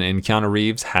Keanu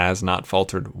Reeves has not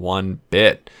faltered one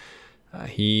bit.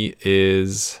 He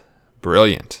is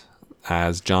brilliant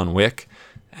as John Wick,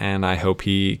 and I hope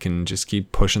he can just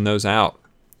keep pushing those out.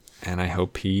 And I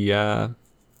hope he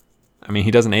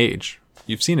doesn't age.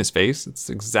 You've seen his face. It's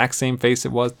the exact same face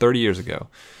it was 30 years ago.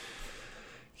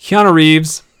 Keanu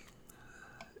Reeves,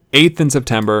 8th in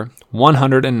September,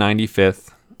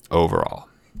 195th overall.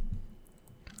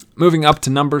 Moving up to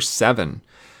number 7.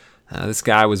 This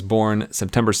guy was born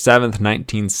September 7th,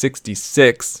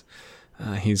 1966.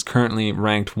 He's currently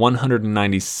ranked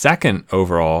 192nd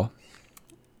overall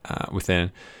with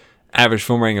an average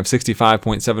film rating of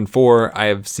 65.74. I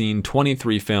have seen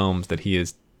 23 films that he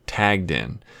is tagged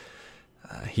in.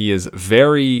 He is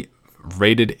very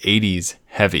rated 80s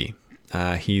heavy.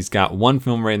 He's got 1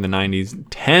 film rated in the 90s,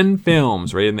 10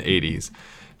 films rated in the 80s,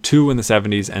 2 in the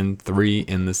 70s, and 3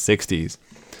 in the 60s.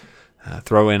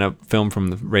 Throw in a film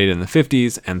rated in the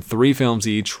 50s, and 3 films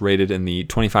each rated in the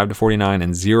 25 to 49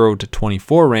 and 0 to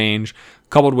 24 range,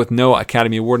 coupled with no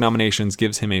Academy Award nominations,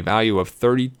 gives him a value of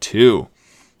 32.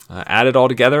 Add it all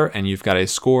together, and you've got a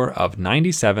score of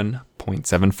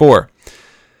 97.74.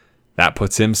 That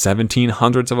puts him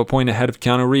 0.17 of a point ahead of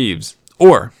Keanu Reeves.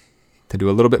 Or, to do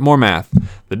a little bit more math,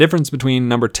 the difference between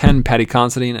number 10, Patty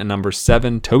Considine, and number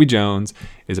 7, Toby Jones,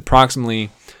 is approximately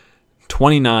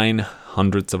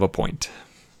 0.29 of a point.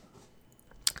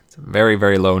 It's a very,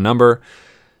 very low number.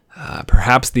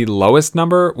 Perhaps the lowest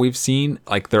number we've seen,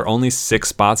 they're only 6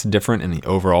 spots different in the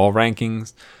overall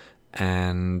rankings.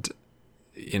 And,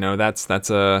 that's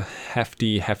a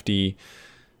hefty...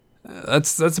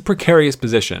 That's a precarious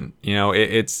position.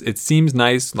 It seems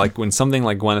nice, when something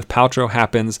like Gwyneth Paltrow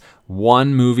happens,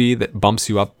 one movie that bumps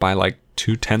you up by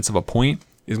 0.2 of a point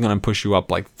is going to push you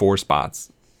up 4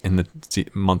 spots in the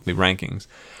monthly rankings.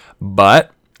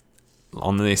 But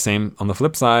on the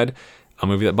flip side, a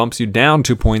movie that bumps you down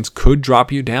 2 points could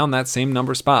drop you down that same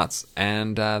number of spots,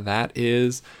 and that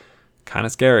is kind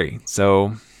of scary.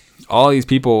 So all these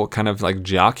people kind of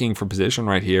jockeying for position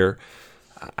right here.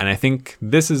 And I think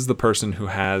this is the person who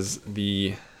has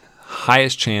the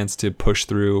highest chance to push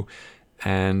through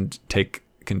and take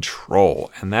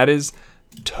control. And that is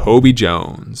Toby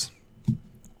Jones.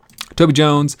 Toby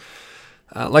Jones,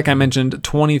 like I mentioned,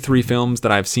 23 films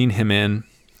that I've seen him in.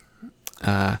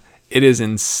 It is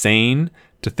insane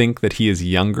to think that he is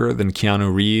younger than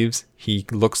Keanu Reeves. He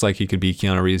looks like he could be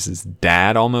Keanu Reeves'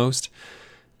 dad almost,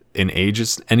 in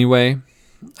ages anyway.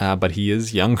 But he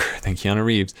is younger than Keanu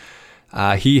Reeves.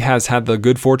 He has had the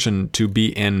good fortune to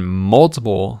be in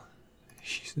multiple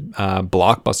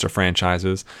blockbuster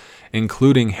franchises,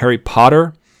 including Harry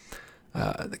Potter,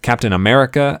 Captain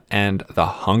America, and The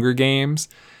Hunger Games.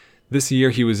 This year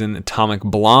he was in Atomic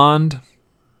Blonde,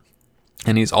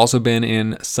 and he's also been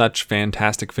in such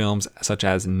fantastic films such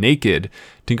as Naked,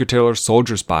 Tinker Tailor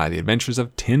Soldier Spy, The Adventures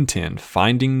of Tintin,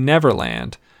 Finding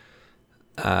Neverland,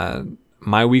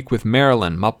 My Week with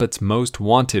Marilyn, Muppets Most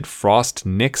Wanted, Frost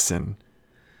Nixon,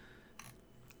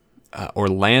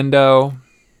 Orlando,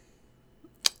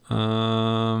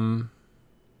 and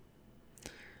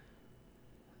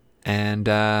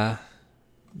I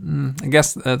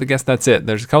guess that's it.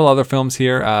 There's a couple other films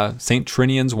here. Saint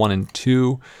Trinian's 1 and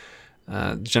 2,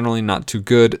 generally not too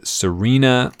good.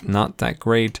 Serena, not that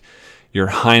great. Your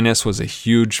Highness was a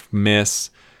huge miss.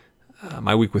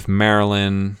 My Week with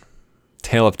Marilyn,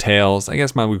 Tale of Tales. I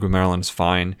guess My Week with Marilyn is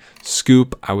fine.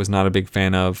 Scoop, I was not a big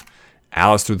fan of.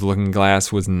 Alice Through the Looking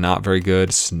Glass was not very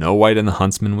good. Snow White and the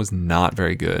Huntsman was not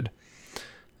very good.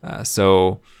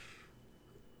 So,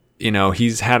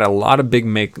 he's had a lot of big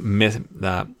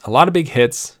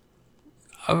hits,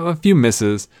 a few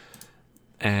misses,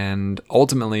 and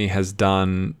ultimately has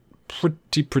done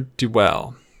pretty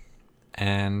well.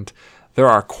 And there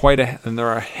are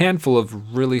a handful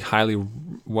of really highly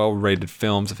well-rated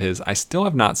films of his I still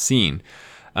have not seen,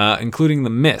 including The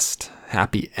Mist,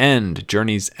 Happy End,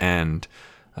 Journey's End,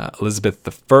 Elizabeth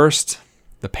I,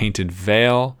 The Painted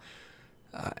Veil,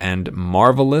 and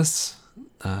Marvelous.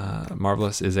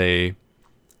 Marvelous is a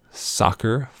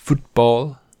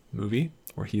football movie.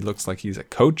 where he looks like he's a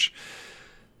coach.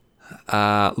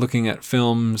 Looking at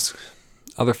films,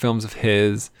 other films of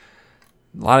his,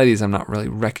 a lot of these I'm not really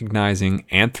recognizing.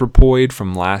 Anthropoid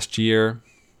from last year,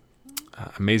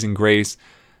 Amazing Grace.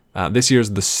 This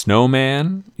year's The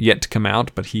Snowman, yet to come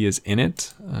out, but he is in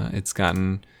it. It's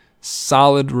gotten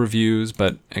solid reviews,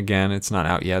 but again, it's not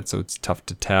out yet, so it's tough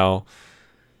to tell.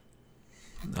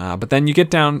 But then you get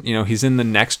down, he's in the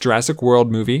next Jurassic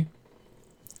World movie.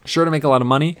 Sure to make a lot of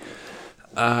money.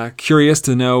 Curious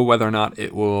to know whether or not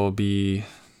it will be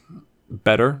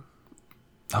better.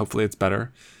 Hopefully it's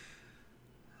better.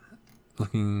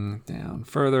 Looking down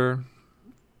further,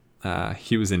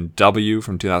 he was in W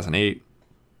from 2008.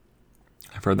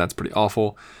 I've heard that's pretty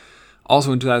awful.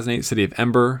 Also in 2008, City of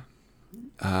Ember,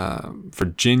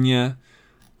 Virginia,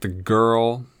 The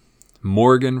Girl,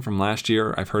 Morgan from last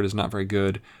year, I've heard is not very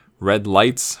good. Red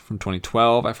Lights from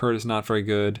 2012, I've heard is not very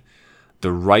good.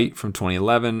 The Right from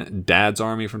 2011, Dad's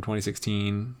Army from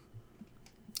 2016.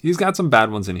 He's got some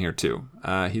bad ones in here too.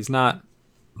 He's not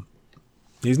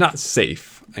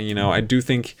safe. I do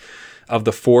think of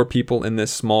the 4 people in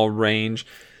this small range,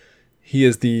 he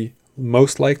is the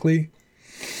most likely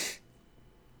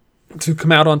to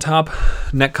come out on top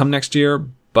next year,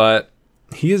 but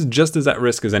he is just as at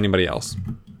risk as anybody else.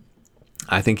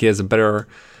 I think he has a better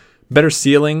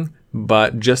ceiling,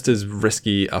 but just as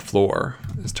risky a floor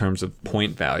in terms of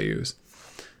point values.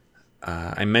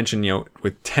 I mentioned,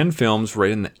 with 10 films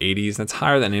right in the 80s, that's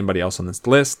higher than anybody else on this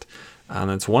list.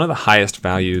 That's one of the highest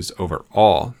values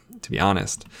overall, to be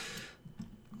honest.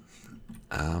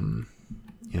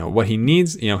 What he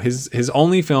needs, his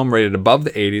only film rated above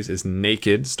the 80s is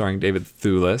Naked, starring David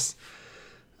Thewlis.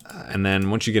 And then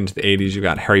once you get into the 80s, you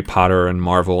got Harry Potter and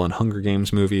Marvel and Hunger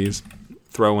Games movies.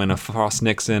 Throw in a Frost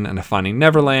Nixon and a Finding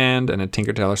Neverland and a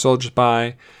Tinker Tailor Soldier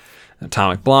Spy,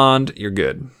 Atomic Blonde, you're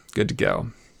good. Good to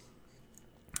go.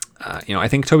 I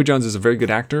think Toby Jones is a very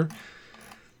good actor.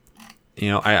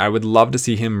 I would love to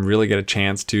see him really get a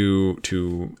chance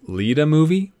to lead a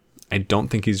movie. I don't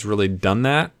think he's really done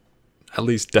that. At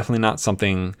least definitely not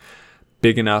something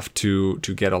big enough to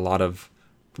get a lot of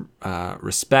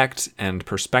respect and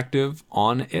perspective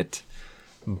on it.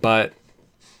 But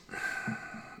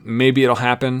maybe it'll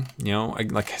happen.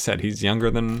 Like I said, he's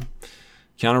younger than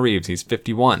Keanu Reeves. He's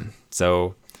 51.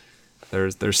 So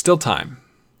there's still time.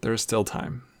 There's still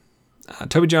time.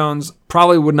 Toby Jones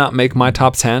probably would not make my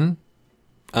top 10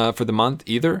 for the month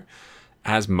either,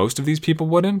 as most of these people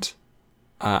wouldn't.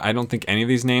 I don't think any of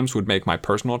these names would make my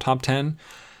personal top 10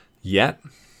 yet,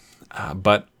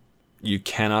 but you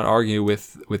cannot argue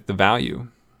with the value.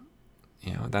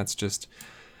 That's just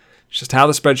how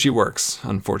the spreadsheet works,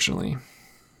 unfortunately.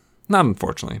 Not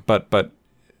unfortunately, but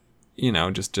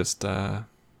just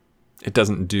it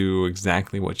doesn't do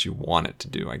exactly what you want it to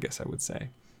do, I guess I would say.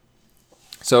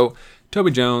 So, Toby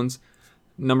Jones,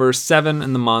 number 7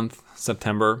 in the month,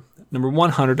 September, number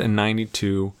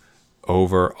 192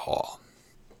 overall.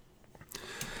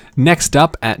 Next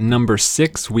up at number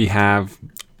 6, we have,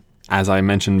 as I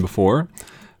mentioned before,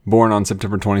 born on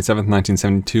September 27th,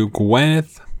 1972,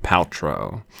 Gwyneth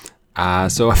Paltrow.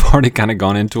 So I've already kind of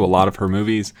gone into a lot of her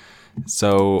movies,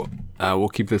 so we'll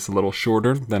keep this a little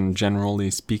shorter than generally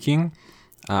speaking.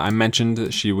 I mentioned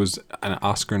that she was an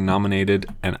Oscar-nominated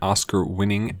and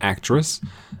Oscar-winning actress,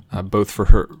 both for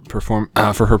her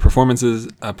performance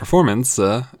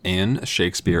in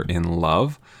Shakespeare in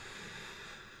Love,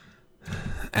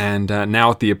 and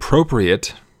now at the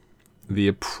appropriate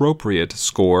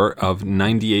score of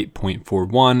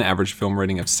 98.41, average film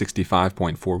rating of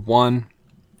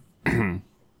 65.41.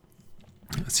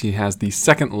 She has the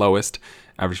second lowest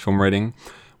average film rating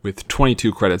with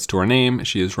 22 credits to her name.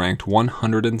 She is ranked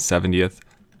 170th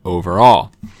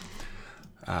overall.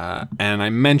 And I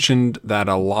mentioned that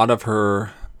a lot of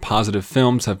her positive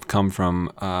films have come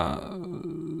from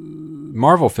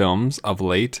Marvel films of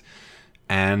late.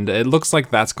 And it looks like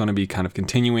that's going to be kind of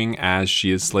continuing, as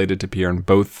she is slated to appear in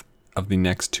both of the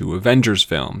next 2 Avengers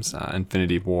films,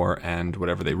 Infinity War and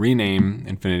whatever they rename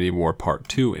Infinity War Part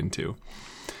 2 into.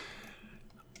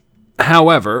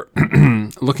 However,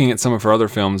 looking at some of her other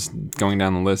films, going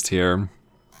down the list here,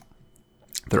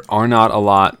 there are not a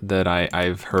lot that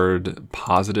I've heard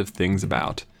positive things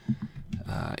about.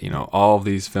 All of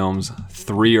these films,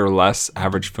 3 or less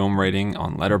average film rating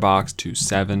on Letterboxd, to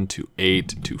 7, to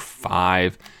 8, to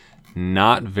 5.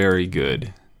 Not very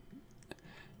good.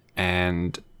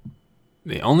 And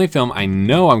the only film I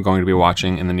know I'm going to be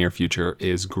watching in the near future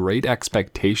is Great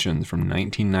Expectations from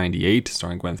 1998,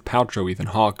 starring Gwyneth Paltrow, Ethan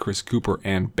Hawke, Chris Cooper,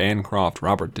 Anne Bancroft,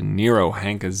 Robert De Niro,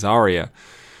 Hank Azaria,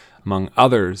 among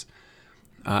others.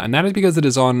 And that is because it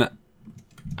is on,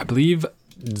 I believe,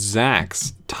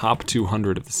 Zach's top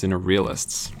 200 of the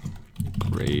Cinerealists.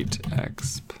 Great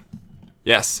exp.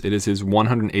 Yes, it is his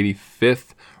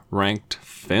 185th ranked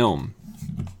film.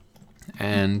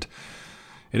 And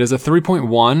it is a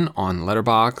 3.1 on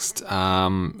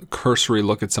Letterboxd. Cursory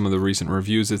look at some of the recent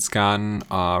reviews it's gotten.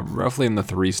 Roughly in the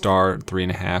 3-star,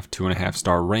 3.5, 2.5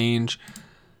 star range.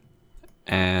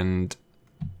 And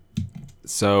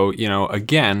so,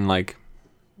 again, like,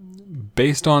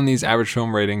 based on these average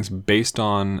film ratings, based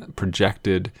on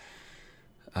projected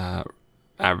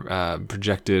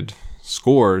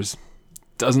scores,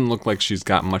 doesn't look like she's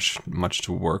got much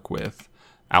to work with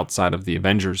outside of the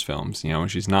Avengers films.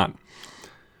 She's not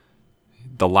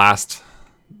the last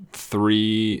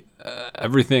three.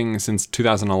 Everything since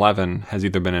 2011 has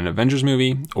either been an Avengers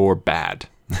movie or bad.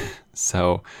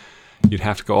 So you'd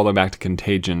have to go all the way back to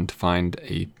Contagion to find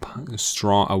a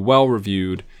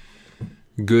well-reviewed,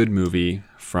 good movie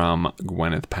from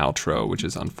Gwyneth Paltrow, which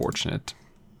is unfortunate.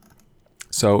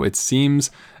 So it seems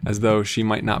as though she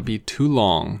might not be too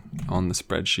long on the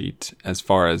spreadsheet as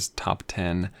far as top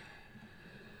 10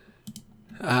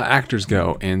 actors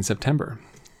go in September.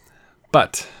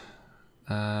 But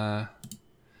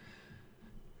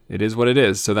it is what it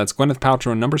is. So that's Gwyneth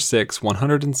Paltrow, number 6,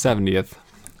 170th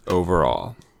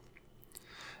overall.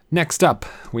 Next up,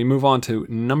 we move on to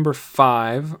number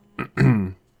 5.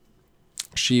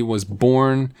 She was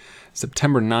born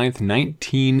September 9th,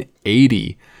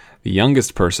 1980. The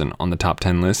youngest person on the top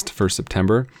 10 list for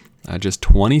September. Just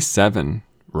 27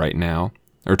 right now.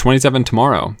 Or 27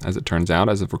 tomorrow, as it turns out.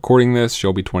 As of recording this,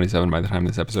 she'll be 27 by the time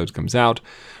this episode comes out.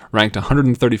 Ranked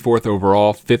 134th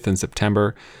overall, 5th in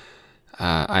September.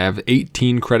 I have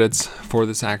 18 credits for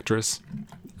this actress,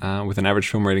 with an average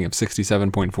film rating of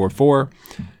 67.44.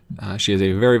 She has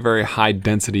a very, very high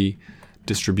density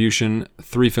distribution.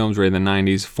 3 films rated in the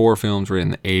 90s, 4 films rated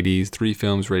in the 80s, 3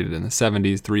 films rated in the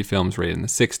 70s, 3 films rated in the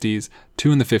 60s,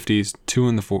 2 in the 50s, 2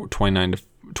 in the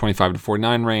 25 to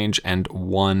 49 range, and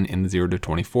 1 in the 0 to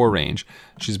 24 range.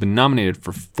 She's been nominated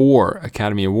for 4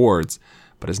 Academy Awards,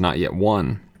 but has not yet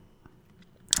won.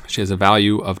 She has a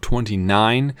value of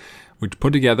 29, which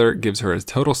put together gives her a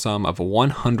total sum of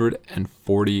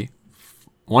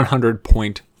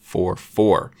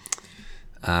 100.44.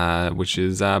 Which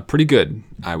is pretty good,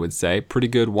 I would say. Pretty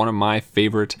good. One of my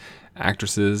favorite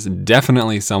actresses.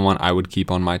 Definitely someone I would keep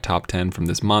on my top 10 from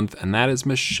this month, and that is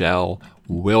Michelle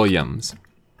Williams.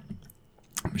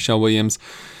 Michelle Williams,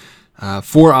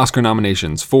 4 Oscar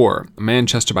nominations for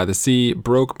Manchester by the Sea,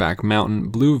 Brokeback Mountain,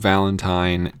 Blue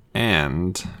Valentine,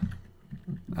 and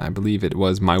I believe it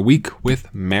was My Week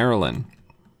with Marilyn.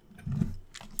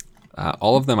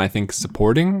 All of them, I think,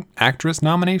 supporting actress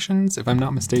nominations, if I'm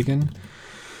not mistaken.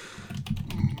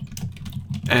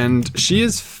 And she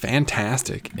is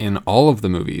fantastic in all of the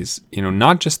movies.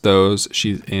 Not just those.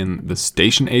 She's in The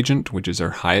Station Agent, which is her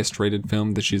highest rated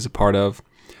film that she's a part of.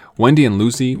 Wendy and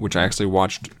Lucy, which I actually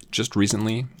watched just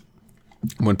recently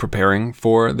when preparing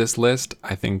for this list.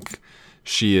 I think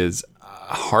she is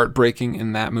heartbreaking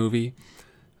in that movie.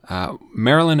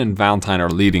 Marilyn and Valentine are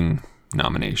leading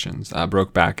nominations.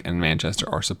 Brokeback and Manchester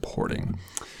are supporting.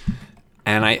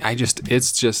 And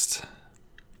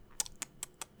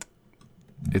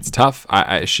it's tough.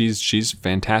 She's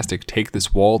fantastic. Take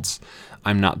This Waltz,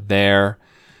 I'm Not There,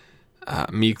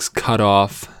 Meek's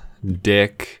Cutoff,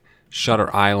 Dick,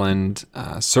 Shutter Island,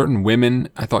 Certain Women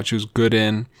I thought she was good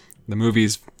in. The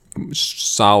movie's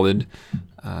solid.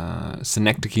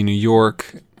 Synecdoche, New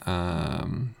York,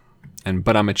 and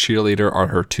But I'm a Cheerleader are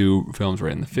her 2 films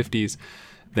right in the 50s.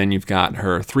 Then you've got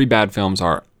her 3 bad films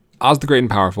are Oz the Great and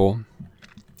Powerful,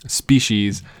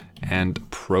 Species, and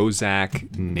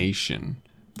Prozac Nation.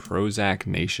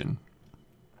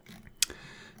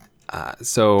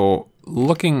 So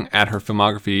looking at her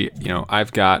filmography,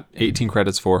 I've got 18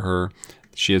 credits for her.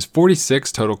 She has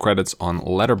 46 total credits on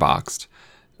Letterboxd,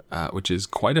 which is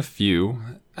quite a few.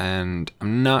 And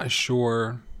I'm not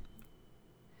sure.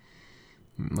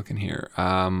 I'm looking here.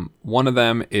 One of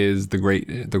them is The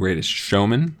Greatest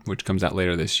Showman, which comes out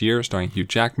later this year, starring Hugh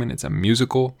Jackman. It's a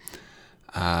musical.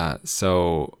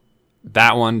 So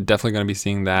that one, definitely going to be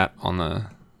seeing that on the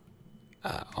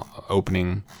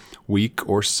opening week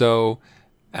or so,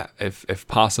 if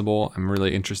possible. I'm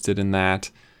really interested in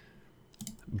that.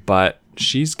 But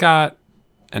she's got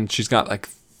like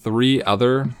 3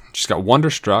 other. She's got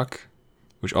Wonderstruck,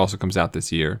 which also comes out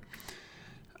this year.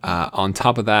 On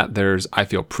top of that, there's I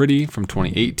Feel Pretty from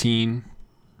 2018,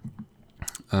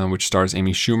 which stars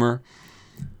Amy Schumer.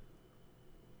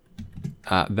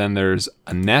 Then there's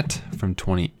Annette from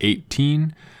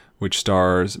 2018, which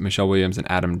stars Michelle Williams and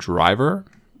Adam Driver,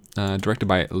 directed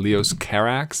by Leos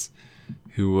Carax,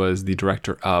 who was the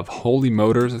director of Holy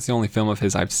Motors. It's the only film of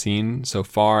his I've seen so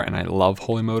far, and I love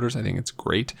Holy Motors. I think it's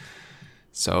great.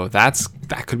 So that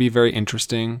could be very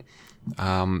interesting.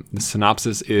 The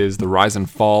synopsis is the rise and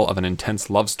fall of an intense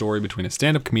love story between a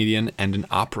stand-up comedian and an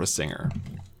opera singer.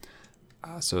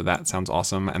 So that sounds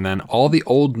awesome. And then All the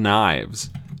Old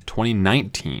Knives,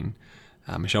 2019.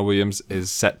 Michelle Williams is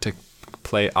set to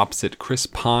play opposite Chris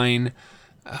Pine,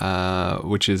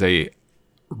 which is a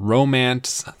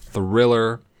romance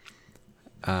thriller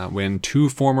when two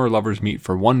former lovers meet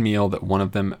for one meal that one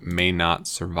of them may not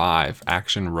survive.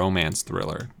 Action romance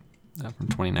thriller from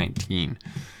 2019.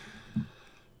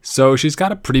 So she's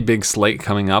got a pretty big slate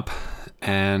coming up,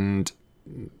 and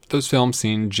those films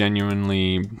seem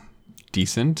genuinely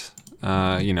decent.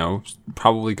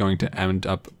 Probably going to end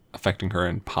up affecting her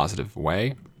in a positive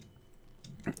way.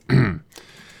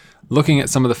 Looking at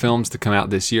some of the films to come out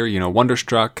this year,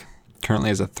 Wonderstruck currently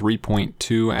has a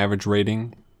 3.2 average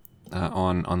rating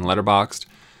on Letterboxd,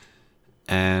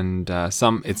 and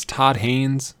it's Todd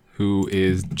Haynes, who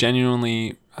is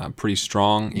genuinely pretty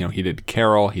strong. He did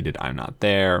Carol, he did I'm Not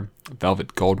There,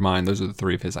 Velvet Goldmine. Those are the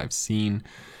three of his I've seen,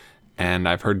 and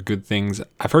I've heard good things.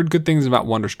 I've heard good things about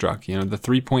Wonderstruck. The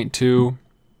 3.2.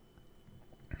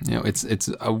 It's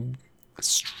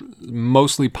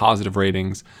mostly positive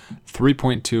ratings.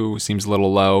 3.2 seems a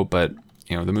little low, but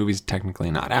the movie's technically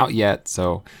not out yet,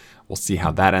 so we'll see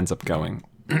how that ends up going.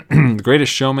 The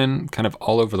Greatest Showman, kind of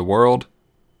all over the world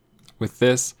with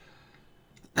this.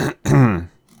 It's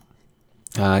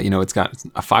got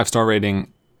a 5-star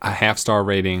rating, a half-star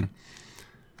rating,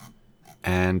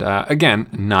 and again,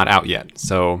 not out yet.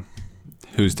 So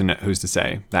who's to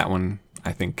say? That one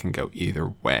I think can go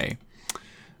either way.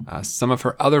 Some of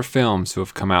her other films who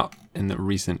have come out in the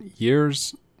recent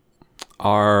years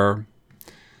are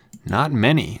not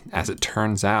many, as it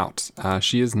turns out.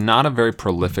 She is not a very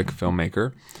prolific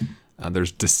filmmaker.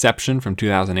 There's Deception from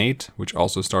 2008, which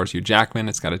also stars Hugh Jackman.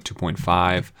 It's got a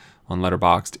 2.5 on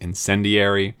Letterboxd.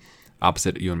 Incendiary,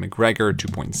 opposite Ewan McGregor,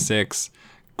 2.6.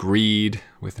 Greed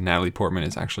with Natalie Portman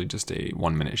is actually just a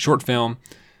 1-minute short film,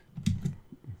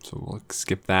 so we'll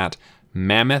skip that.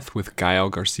 Mammoth with Gael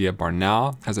Garcia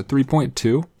Bernal has a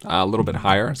 3.2, a little bit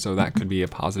higher, so that could be a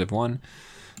positive one.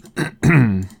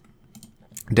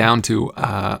 Down to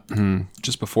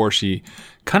just before she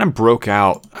kind of broke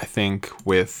out, I think,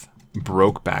 with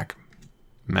Brokeback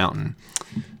Mountain.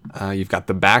 You've got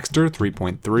The Baxter,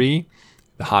 3.3.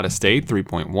 The Hot Estate,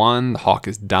 3.1. The Hawk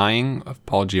is Dying of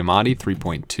Paul Giamatti,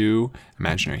 3.2.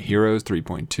 Imaginary Heroes,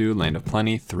 3.2. Land of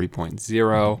Plenty,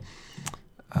 3.0.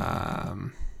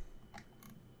 The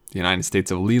United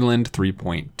States of Leland,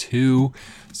 3.2.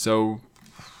 So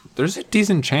there's a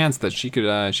decent chance that she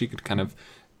could kind of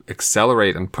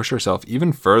accelerate and push herself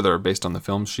even further based on the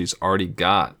films she's already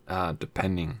got,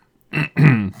 depending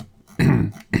on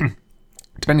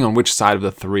which side of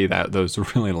the three that those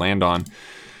really land on.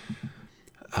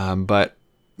 But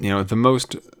the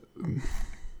most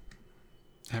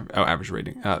average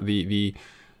rating. The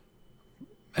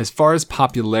as far as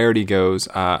popularity goes,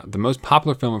 the most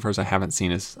popular film of hers I haven't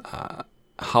seen is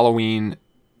Halloween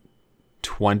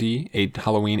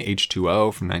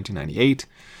H2O from 1998,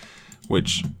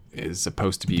 which is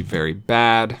supposed to be very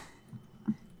bad.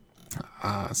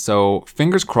 So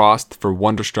fingers crossed for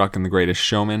Wonderstruck and The Greatest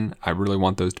Showman. I really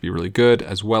want those to be really good,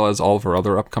 as well as all of her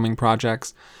other upcoming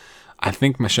projects. I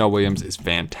think Michelle Williams is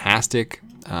fantastic.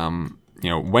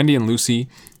 Wendy and Lucy,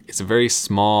 it's a very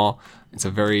small, it's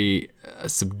a very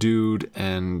subdued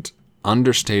and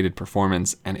understated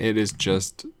performance, and it is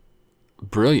just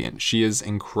brilliant. She is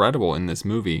incredible in this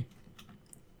movie.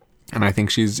 And I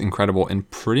think she's incredible in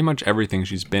pretty much everything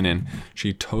she's been in.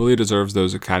 She totally deserves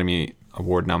those Academy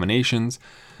Award nominations.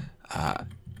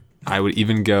 I would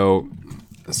even go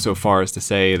so far as to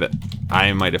say that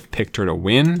I might have picked her to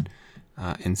win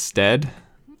instead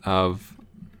of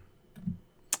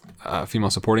female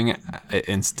supporting,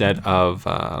 instead of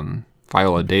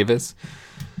Viola Davis.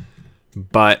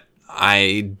 But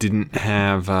I didn't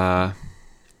have...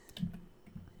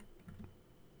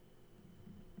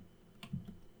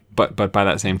 But by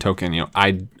that same token,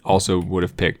 I also would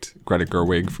have picked Greta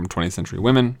Gerwig from 20th Century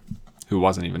Women, who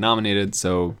wasn't even nominated,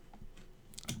 so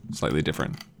slightly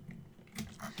different.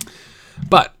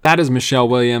 But that is Michelle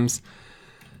Williams.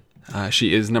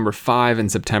 She is number 5 in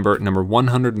September, number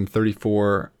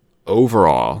 134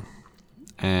 overall.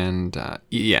 And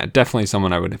definitely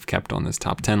someone I would have kept on this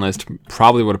top 10 list.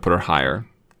 Probably would have put her higher,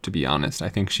 to be honest. I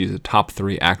think she's a top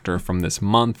 3 actor from this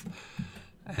month.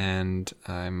 And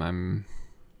I'm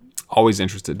always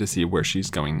interested to see where she's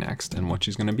going next and what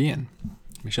she's going to be in.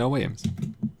 Michelle Williams.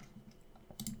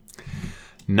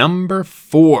 Number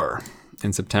 4.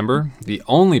 in September. The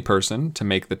only person to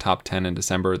make the top 10 in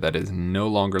December that is no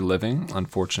longer living,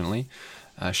 unfortunately.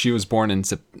 She was born in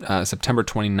September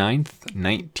 29th,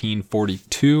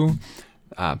 1942.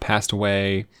 Passed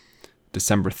away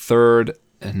December 3rd,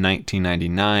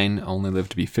 1999. Only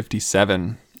lived to be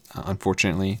 57,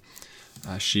 unfortunately.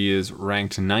 She is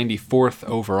ranked 94th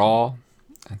overall.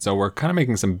 And so we're kind of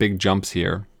making some big jumps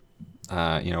here.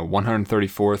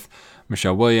 134th,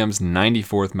 Michelle Williams.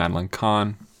 94th, Madeline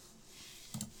Kahn.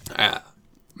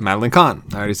 Madeline Kahn.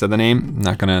 I already said the name. I'm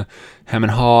not going to hem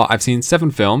and haw. I've seen 7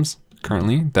 films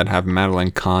currently that have Madeline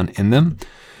Kahn in them.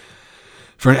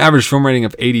 For an average film rating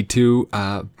of 82,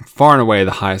 far and away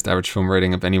the highest average film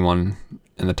rating of anyone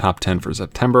in the top 10 for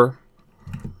September.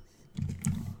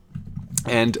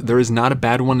 And there is not a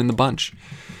bad one in the bunch.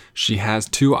 She has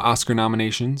 2 Oscar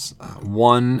nominations,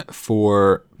 one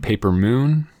for Paper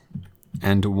Moon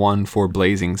and one for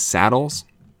Blazing Saddles.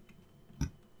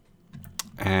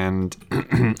 And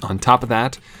on top of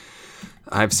that,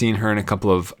 I've seen her in a couple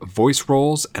of voice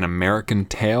roles, An American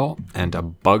Tail and A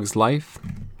Bug's Life,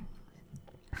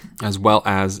 as well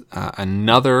as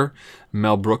another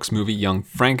Mel Brooks movie, Young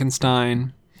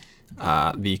Frankenstein,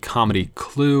 the comedy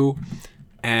Clue,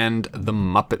 and The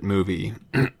Muppet Movie.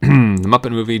 The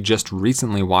Muppet Movie, just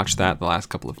recently watched that the last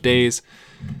couple of days.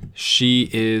 She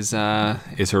is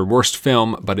her worst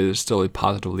film, but it is still a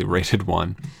positively rated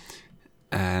one.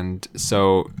 And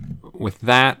so with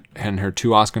that and her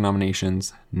 2 Oscar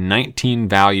nominations, 19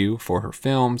 value for her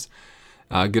films,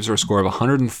 gives her a score of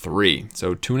 103.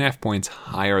 So 2.5 points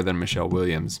higher than Michelle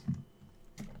Williams.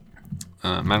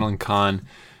 Madeline Kahn,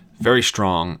 very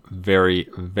strong, very,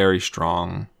 very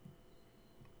strong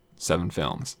 7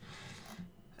 films.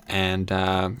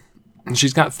 And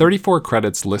she's got 34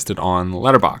 credits listed on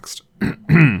Letterboxd.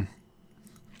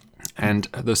 And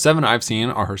the 7 I've seen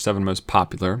are her 7 most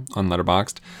popular on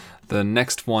Letterboxd. The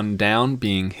next one down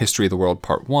being History of the World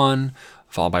Part 1,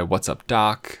 followed by What's Up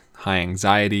Doc, High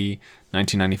Anxiety,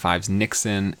 1995's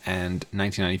Nixon, and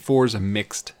 1994's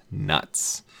Mixed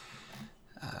Nuts.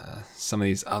 Some of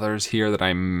these others here that I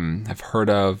have heard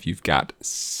of, you've got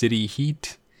City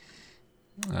Heat,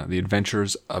 The Adventure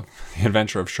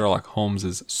of Sherlock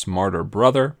Holmes' Smarter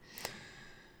Brother,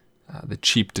 The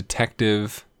Cheap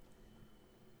Detective,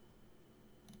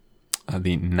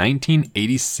 the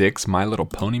 1986 My Little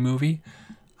Pony movie.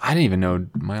 I didn't even know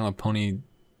My Little Pony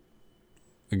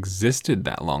existed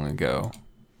that long ago,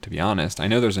 to be honest. I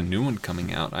know there's a new one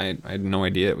coming out. I had no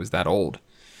idea it was that old.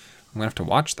 I'm going to have to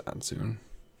watch that soon.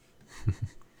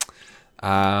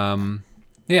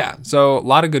 Yeah, so a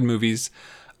lot of good movies,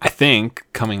 I think,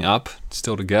 coming up,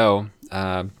 still to go.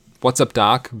 What's Up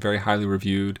Doc, very highly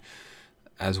reviewed,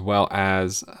 as well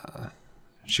as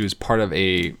she was part of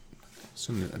I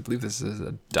believe this is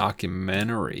a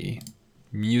documentary,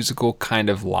 musical kind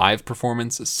of live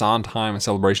performance. Sondheim, A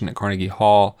Celebration at Carnegie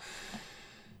Hall,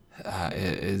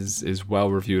 is well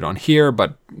reviewed on here,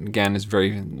 but again,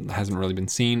 hasn't really been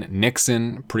seen.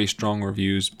 Nixon, pretty strong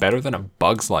reviews, better than A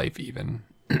Bug's Life even,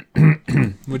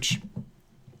 which,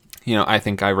 I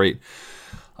think I rate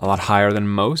a lot higher than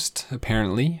most,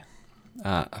 apparently.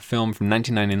 A film from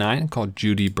 1999 called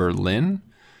Judy Berlin,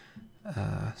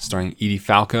 starring Edie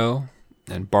Falco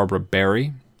and Barbara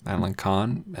Barry. Madeline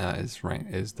Kahn is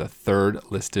the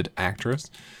 3rd listed actress.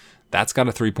 That's got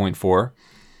a 3.4.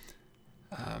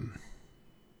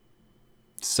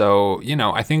 So,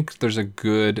 I think there's a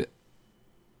good,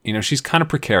 she's kind of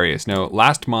precarious.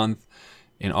 Last month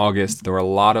in August, there were a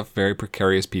lot of very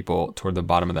precarious people toward the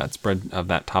bottom of that spread of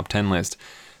that top 10 list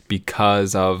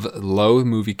because of low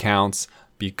movie counts,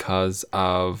 because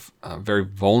of very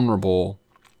vulnerable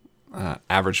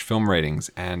average film ratings.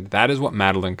 And that is what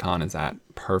Madeline Kahn is at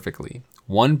perfectly.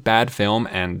 One bad film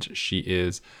and she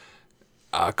is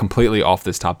completely off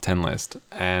this top 10 list.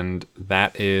 And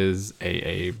that is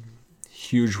a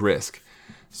huge risk.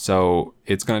 So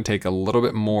it's going to take a little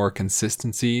bit more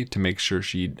consistency to make sure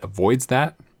she avoids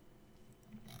that.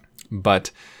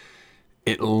 But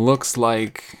it looks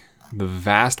like the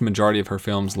vast majority of her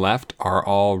films left are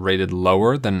all rated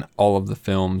lower than all of the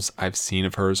films I've seen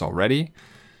of hers already.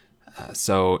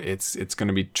 So it's going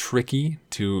to be tricky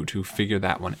to figure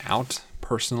that one out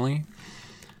personally.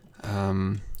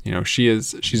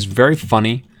 She's very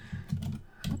funny.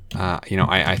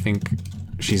 I think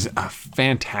she's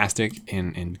fantastic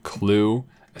in Clue,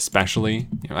 especially.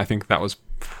 I think that was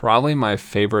probably my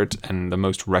favorite and the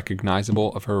most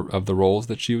recognizable of the roles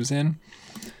that she was in.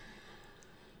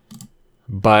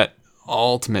 But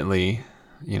ultimately,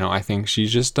 I think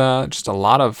she's just a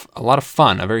lot of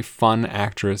fun, a very fun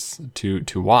actress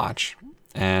to watch.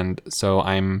 And so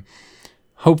I'm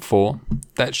hopeful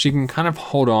that she can kind of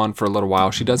hold on for a little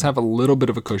while. She does have a little bit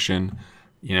of a cushion.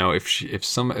 You know,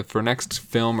 if her next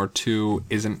film or two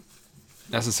isn't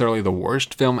necessarily the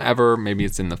worst film ever, maybe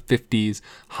it's in the 50s,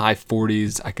 high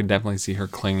 40s, I could definitely see her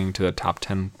clinging to the top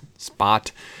 10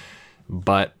 spot.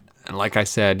 But like I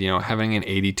said, you know, having an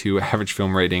 82 average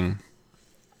film rating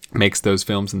makes those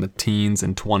films in the teens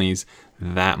and 20s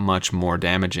that much more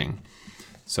damaging.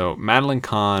 So Madeline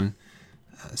Kahn,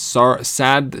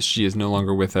 sad that she is no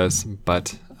longer with us,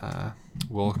 but I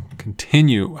will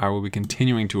be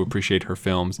continuing to appreciate her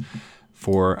films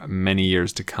for many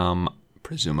years to come,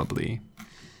 presumably.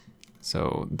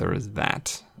 So there is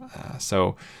that.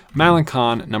 So Madeline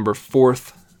Kahn, number 4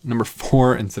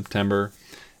 in September,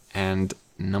 and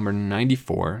number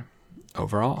 94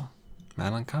 overall.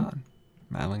 Madeline Kahn.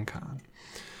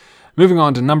 Moving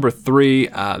on to number 3,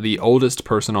 the oldest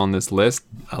person on this list,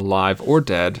 alive or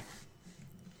dead,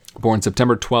 born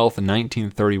September 12th,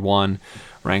 1931,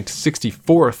 ranked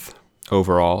 64th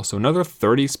overall. So another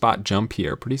 30-spot jump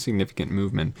here. Pretty significant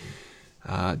movement.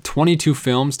 22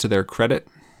 films to their credit,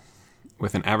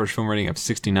 with an average film rating of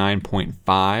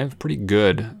 69.5. Pretty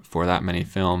good for that many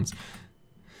films.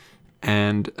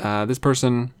 And this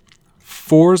person,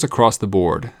 4s across the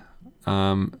board.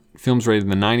 Films rated in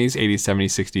the 90s, 80s,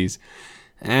 70s, 60s,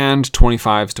 and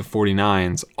 25s to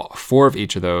 49s. 4 of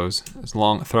each of those.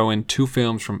 Throw in 2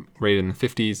 films rated in the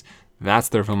 50s. That's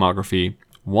their filmography.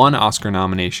 1 Oscar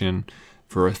nomination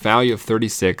for a value of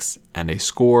 36 and a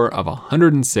score of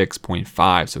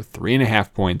 106.5. So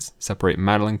 3.5 points separate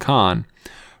Madeline Kahn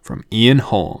from Ian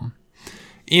Holm.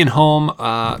 Ian Holm,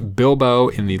 Bilbo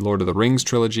in the Lord of the Rings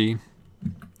trilogy,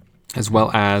 as well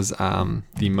as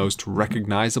the most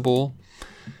recognizable,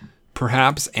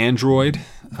 perhaps, android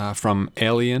from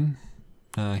Alien.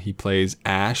 He plays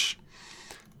Ash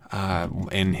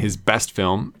in his best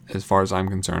film, as far as I'm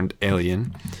concerned,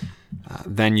 Alien.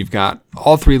 Then you've got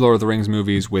all 3 Lord of the Rings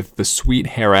movies, with The Sweet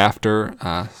Hereafter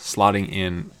slotting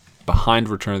in behind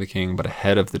Return of the King, but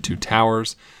ahead of The Two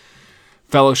Towers.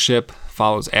 Fellowship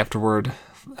follows afterward.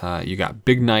 You got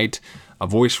Big Night, a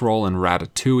voice role in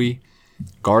Ratatouille,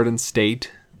 Garden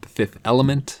State, The Fifth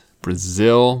Element,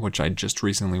 Brazil, which I just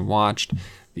recently watched,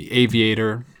 The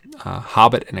Aviator,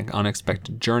 Hobbit, and An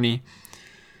Unexpected Journey.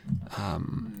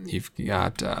 You've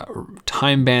got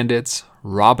Time Bandits,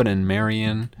 Robin and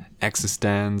Marion,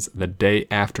 Existenz, The Day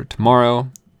After Tomorrow,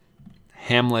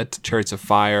 Hamlet, Chariots of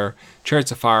Fire.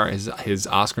 Chariots of Fire is his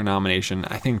Oscar nomination.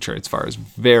 I think Chariots of Fire is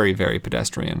very, very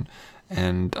pedestrian,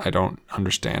 and I don't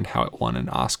understand how it won an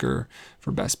Oscar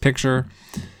for Best Picture.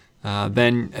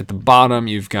 Then at the bottom,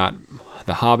 you've got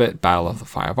The Hobbit, Battle of the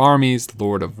Five Armies,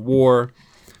 Lord of War,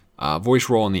 voice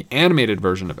role in the animated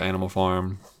version of Animal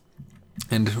Farm.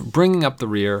 And bringing up the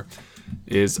rear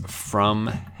is From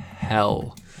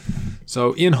Hell.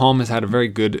 So Ian Holm has had a very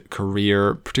good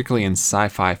career, particularly in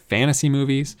sci-fi fantasy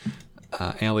movies.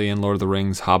 Alien, Lord of the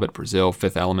Rings, Hobbit, Brazil,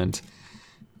 Fifth Element.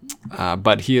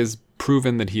 But he has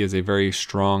proven that he is a very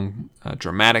strong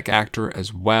dramatic actor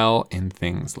as well in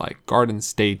things like Garden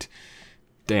State,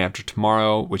 Day After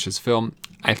Tomorrow, which is film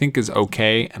I think is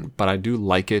okay, but I do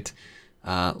like it.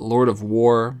 Lord of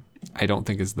War, I don't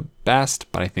think is the best,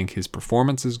 but I think his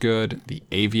performance is good. The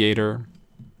Aviator,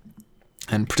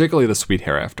 and particularly The Sweet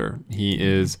Hereafter. He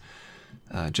is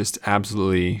just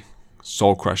absolutely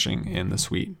soul-crushing in The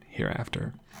Sweet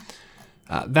Hereafter.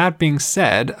 That being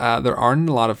said, there aren't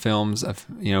a lot of films of,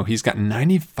 he's got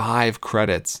 95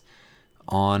 credits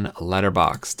on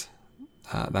Letterboxd.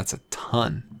 That's a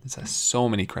ton. That's so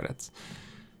many credits.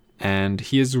 And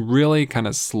he has really kind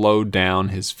of slowed down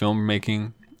his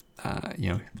filmmaking.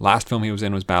 Last film he was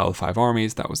in was Battle of the Five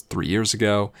Armies. That was 3 years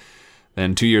ago.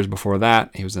 Then 2 years before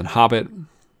that, he was in Hobbit.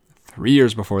 3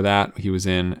 years before that, he was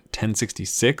in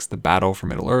 1066, The Battle for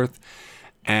Middle-earth.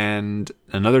 And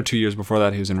another 2 years before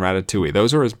that, he was in Ratatouille.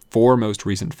 Those are his 4 most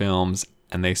recent films,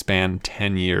 and they span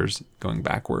 10 years going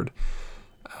backward.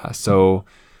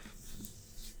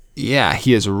 He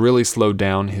has really slowed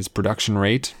down his production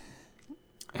rate.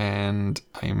 And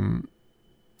I'm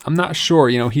not sure.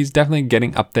 He's definitely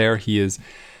getting up there. He is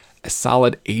a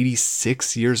solid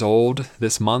 86 years old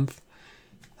this month.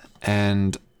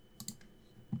 And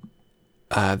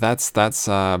that's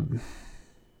a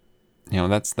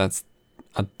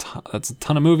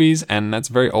ton of movies, and that's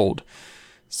very old.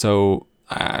 So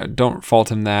I don't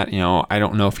fault him that. I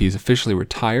don't know if he's officially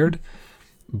retired,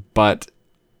 but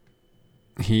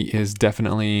he is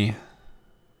definitely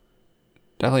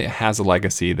has a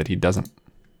legacy that he doesn't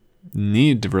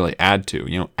need to really add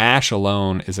to. Ash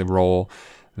alone is a role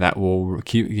that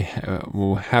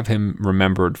will have him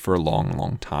remembered for a long,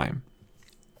 long time.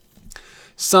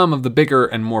 some of the bigger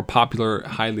and more popular,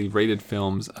 highly rated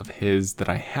films of his that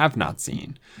I have not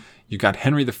seen. You got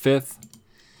Henry V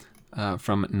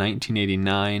from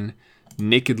 1989,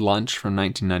 Naked Lunch from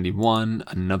 1991,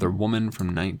 Another Woman from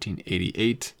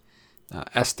 1988,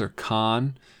 Esther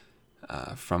Khan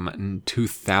from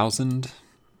 2000,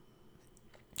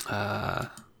 and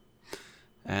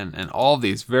all of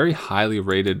these very highly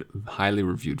rated, highly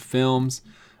reviewed films.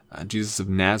 Jesus of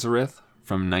Nazareth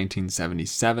from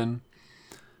 1977,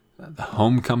 The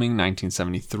Homecoming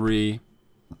 1973,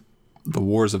 The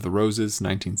Wars of the Roses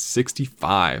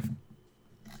 1965,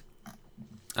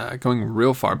 going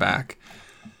real far back,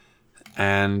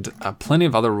 and plenty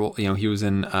of other roles. He was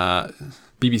in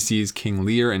BBC's King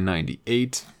Lear in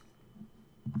 98,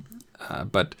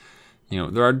 but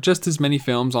there are just as many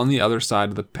films on the other side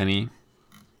of the penny.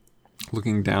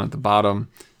 Looking down at the bottom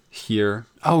here.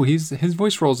 Oh, his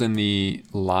voice role's in the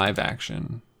live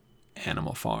action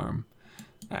Animal Farm,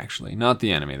 actually, not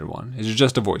the animated one. It's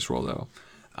just a voice role though.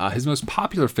 His most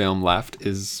popular film left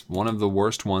is one of the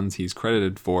worst ones he's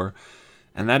credited for,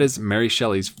 and that is Mary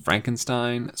Shelley's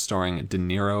Frankenstein, starring De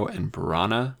Niro and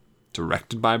Branagh,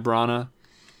 directed by Branagh.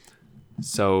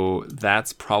 So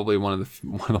that's probably one of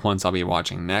the ones I'll be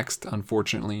watching next,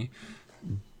 unfortunately.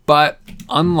 But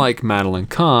unlike Madeline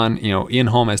Kahn, Ian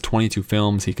Holm has 22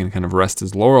 films he can kind of rest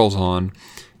his laurels on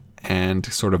and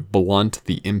sort of blunt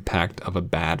the impact of a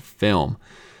bad film.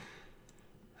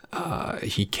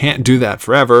 He can't do that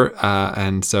forever,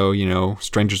 and so,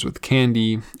 Strangers with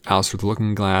Candy, Alice Through the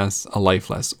Looking Glass, A Life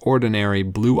Less Ordinary,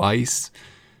 Blue Ice,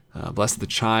 Bless the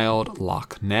Child,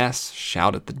 Loch Ness,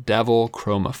 Shout at the Devil,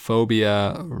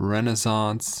 Chromophobia,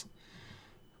 Renaissance,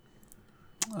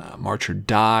 March or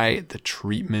Die, The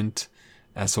Treatment,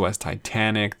 SOS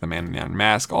Titanic, The Man in the Iron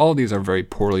Mask. All of these are very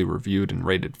poorly reviewed and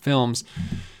rated films.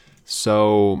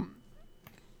 So,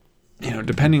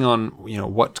 depending on,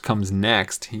 what comes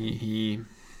next, he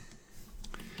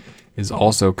is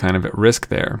also kind of at risk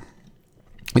there.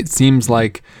 It seems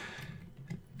though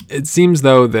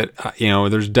that,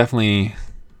 there's definitely,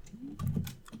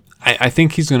 I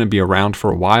think he's going to be around for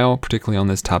a while, particularly on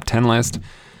this top 10 list.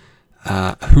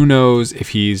 Who knows if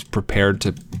he's prepared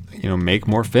to, make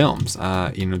more films.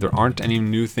 There aren't any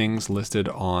new things listed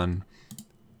on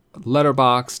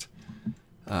Letterboxd.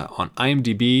 On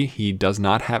IMDb, he does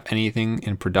not have anything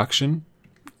in production.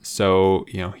 So,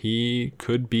 he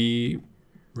could be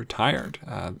retired,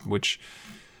 which,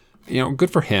 good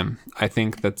for him. I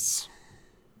think that's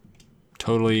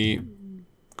totally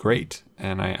great.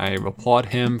 And I applaud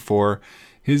him for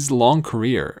his long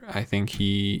career. I think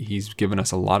he's given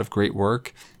us a lot of great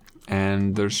work,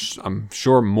 and there's, I'm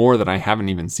sure, more that I haven't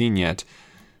even seen yet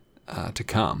to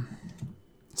come.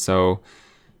 So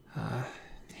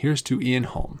here's to Ian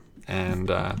Holm,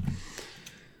 and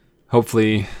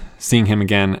hopefully seeing him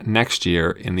again next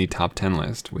year in the top 10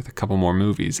 list with a couple more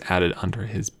movies added under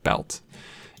his belt.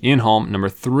 Ian Holm, number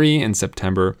 3 in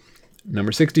September,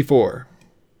 number 64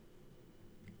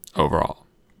 overall.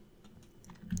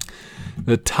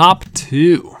 The top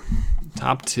two.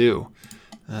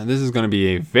 This is going to be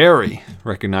a very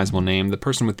recognizable name. The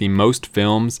person with the most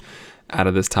films out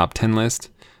of this top 10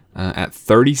 list at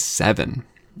 37.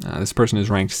 This person is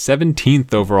ranked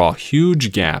 17th overall.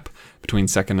 Huge gap between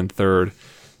second and third.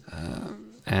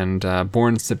 And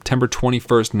born September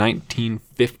 21st,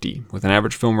 1950, with an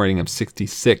average film rating of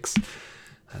 66.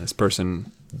 This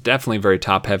person definitely very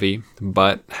top heavy,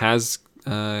 but has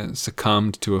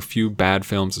succumbed to a few bad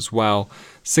films as well.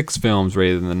 6 films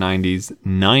rated in the 90s,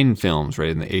 9 films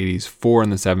rated in the 80s, 4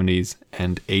 in the 70s,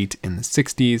 and 8 in the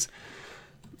 60s.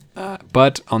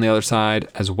 But on the other side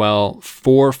as well,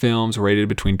 4 films rated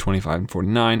between 25 and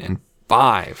 49, and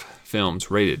 5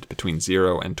 films rated between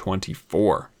 0 and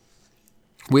 24.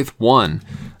 With 1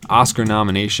 Oscar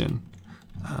nomination,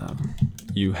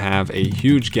 you have a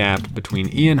huge gap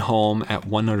between Ian Holm at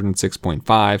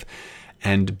 106.5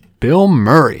 and Bill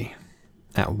Murray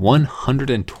at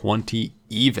 120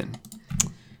 even.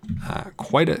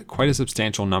 Quite a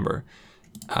substantial number.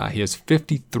 He has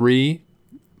 53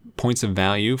 points of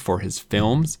value for his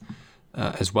films,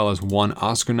 as well as 1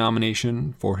 Oscar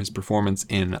nomination for his performance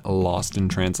in Lost in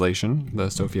Translation,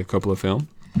 the Sofia Coppola film.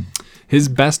 His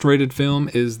best rated film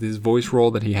is his voice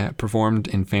role that he had performed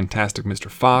in Fantastic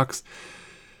Mr. Fox.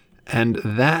 And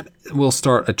that will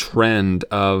start a trend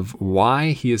of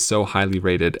why he is so highly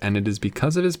rated, and it is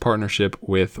because of his partnership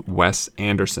with Wes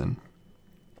Anderson.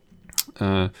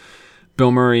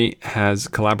 Bill Murray has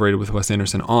collaborated with Wes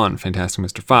Anderson on Fantastic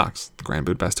Mr. Fox, The Grand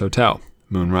Budapest Hotel,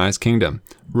 Moonrise Kingdom,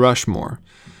 Rushmore,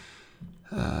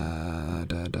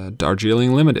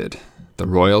 Darjeeling Limited, The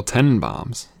Royal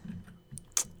Tenenbaums,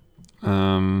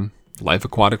 Life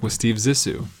Aquatic with Steve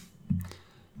Zissou.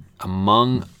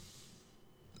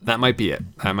 That might be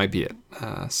it.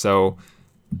 So,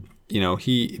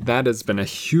 that has been a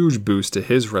huge boost to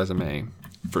his resume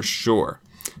for sure.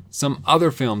 Some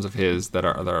other films of his that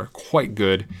are quite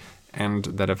good and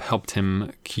that have helped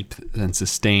him keep and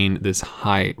sustain this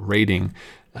high rating.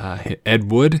 Ed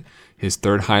Wood, his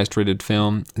third highest rated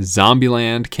film.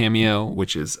 Zombieland cameo,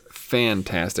 which is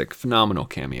fantastic. Phenomenal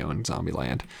cameo in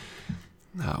Zombieland.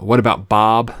 What About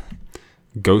Bob?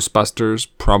 Ghostbusters,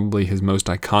 probably his most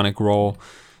iconic role.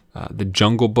 The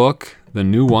Jungle Book, the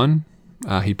new one.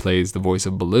 He plays the voice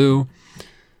of Baloo.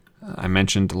 I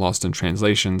mentioned Lost in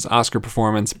Translation's Oscar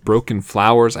performance. Broken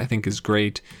Flowers, I think, is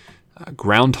great.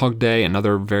 Groundhog Day,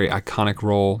 another very iconic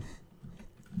role.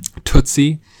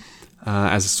 Tootsie,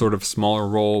 as a sort of smaller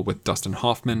role with Dustin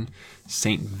Hoffman.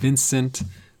 St. Vincent,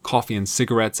 Coffee and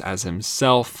Cigarettes as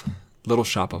himself. Little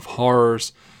Shop of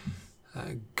Horrors.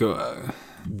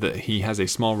 He has a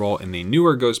small role in the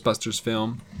newer Ghostbusters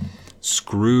film.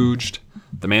 Scrooged,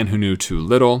 The Man Who Knew Too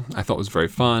Little, I thought was very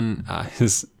fun.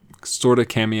 His sort of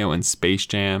cameo in Space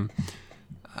Jam.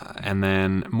 And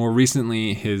then more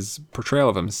recently, his portrayal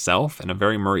of himself in A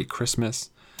Very Murray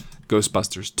Christmas.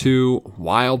 Ghostbusters 2,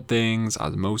 Wild Things,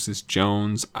 Osmosis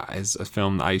Jones is a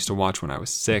film that I used to watch when I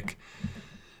was sick.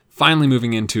 Finally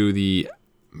moving into the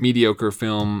mediocre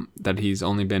film that he's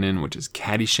only been in, which is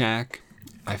Caddyshack,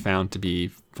 I found to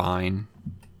be fine.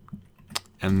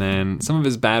 And then some of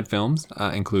his bad films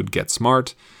include Get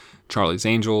Smart, Charlie's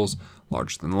Angels,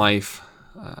 Larger Than Life,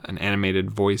 an animated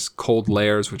voice, Cold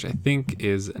Layers, which I think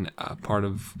is a part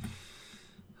of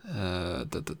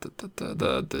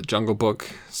the Jungle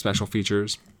Book special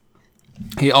features.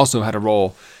 He also had a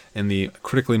role in the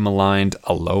critically maligned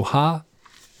Aloha,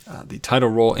 the title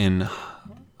role in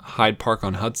Hyde Park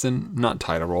on Hudson, not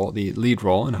title role, the lead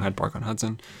role in Hyde Park on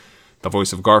Hudson, the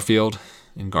voice of Garfield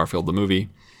in Garfield the movie.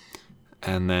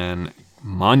 And then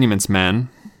Monuments Men,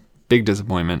 big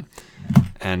disappointment.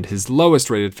 And his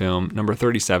lowest rated film, number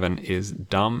 37, is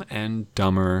Dumb and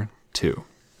Dumber 2.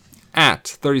 At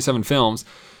 37 films,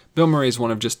 Bill Murray is one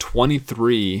of just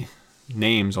 23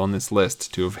 names on this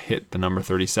list to have hit the number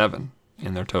 37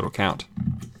 in their total count.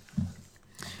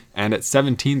 And at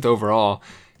 17th overall,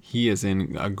 he is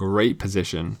in a great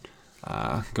position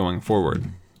going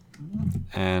forward.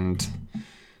 And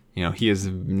he is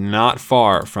not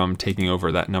far from taking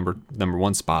over that number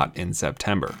one spot in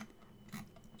September.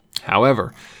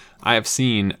 However, I have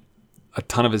seen a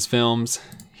ton of his films.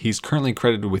 He's currently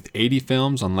credited with 80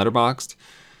 films on Letterboxd.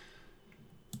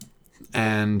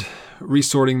 And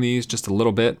resorting these just a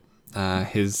little bit,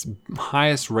 his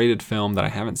highest rated film that I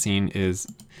haven't seen is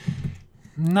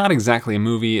not exactly a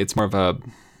movie. It's more of a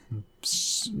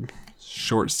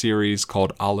short series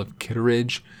called Olive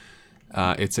Kitteridge.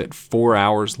 It's at 4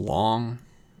 hours long,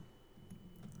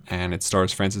 and it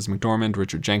stars Frances McDormand,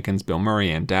 Richard Jenkins, Bill Murray,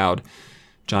 Ann Dowd,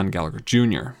 John Gallagher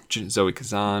Jr., Zoe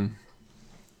Kazan,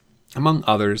 among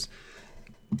others.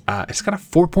 It's got a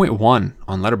 4.1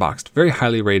 on Letterboxd, very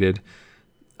highly rated,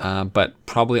 but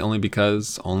probably only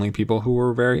because only people who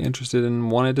were very interested and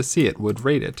wanted to see it would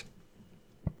rate it.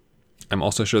 I'm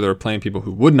also sure there are plenty of people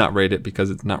who would not rate it because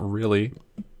it's not really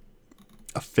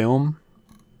a film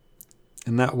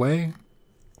in that way.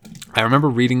 I remember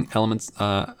reading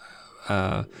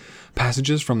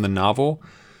passages from the novel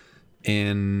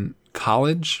in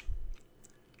college,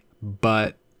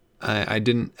 but I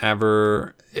didn't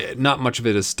ever, not much of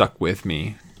it has stuck with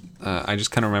me. I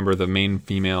just kind of remember the main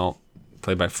female,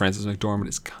 played by Frances McDormand,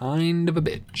 is kind of a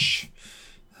bitch.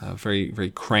 Very, very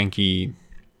cranky,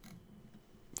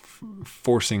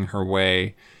 forcing her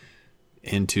way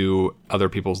into other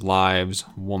people's lives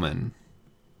woman.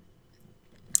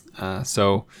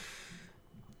 So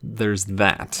there's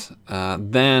that.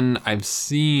 Then I've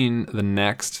seen the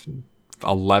next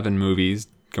 11 movies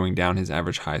going down his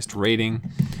average highest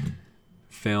rating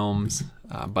films.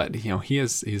 But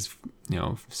he's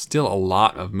still a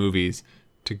lot of movies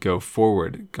to go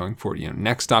forward.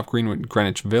 Next Stop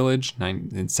Greenwich Village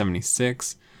in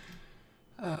 76.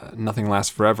 Nothing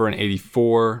Lasts Forever in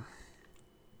 84.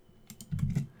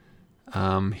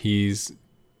 He's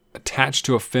attached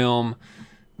to a film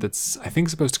that's, I think,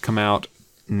 supposed to come out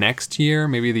next year,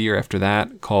 maybe the year after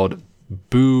that, called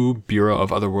Boo, Bureau of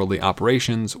Otherworldly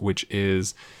Operations, which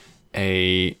is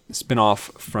a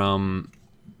spin-off from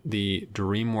the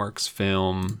DreamWorks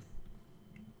film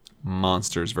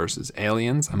Monsters vs.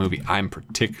 Aliens, a movie I'm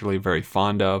particularly very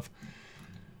fond of.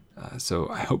 So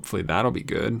hopefully that'll be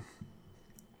good.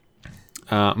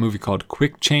 A movie called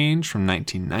Quick Change from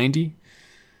 1990.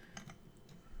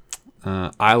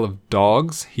 Isle of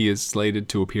Dogs, he is slated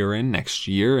to appear in next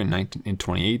year in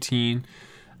 2018.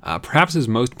 Perhaps his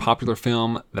most popular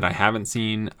film that I haven't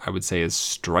seen, I would say, is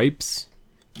Stripes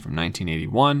from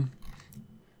 1981,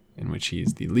 in which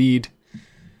he's the lead.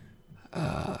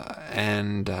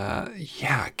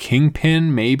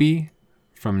 Kingpin, maybe,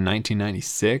 from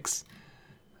 1996.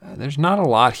 There's not a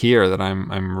lot here that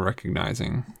I'm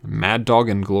recognizing. Mad Dog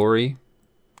and Glory,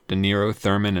 De Niro,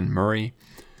 Thurman, and Murray.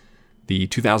 The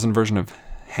 2000 version of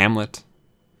Hamlet.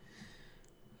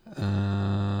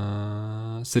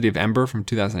 City of Ember from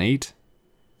 2008.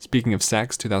 Speaking of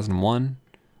Sex, 2001.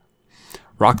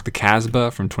 Rock the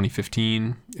Casbah from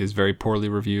 2015 is very poorly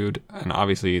reviewed. And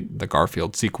obviously the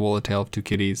Garfield sequel, A Tale of Two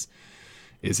Kitties,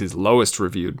 is his lowest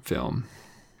reviewed film.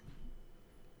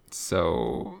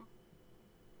 So,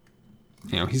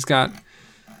 he's got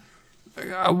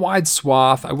a wide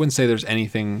swath. I wouldn't say there's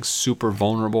anything super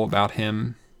vulnerable about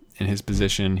him in his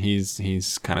position.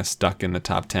 He's kind of stuck in the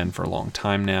top 10 for a long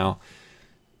time now.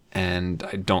 And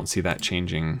I don't see that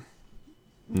changing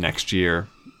next year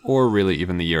or really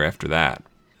even the year after that.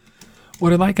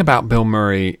 What I like about Bill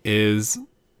Murray is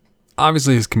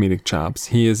obviously his comedic chops.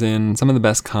 He is in some of the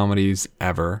best comedies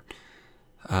ever.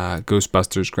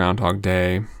 Ghostbusters, Groundhog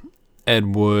Day,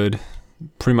 Ed Wood,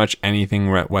 pretty much anything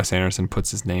Wes Anderson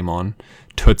puts his name on.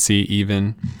 Tootsie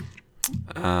even.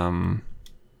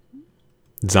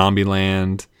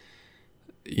 Zombieland.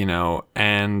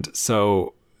 And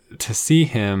so to see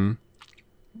him,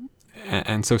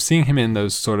 seeing him in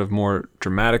those sort of more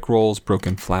dramatic roles,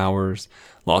 Broken Flowers,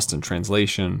 Lost in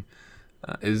Translation,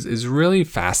 is really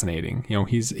fascinating.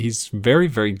 He's very,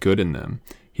 very good in them.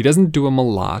 He doesn't do them a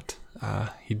lot.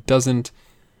 He doesn't,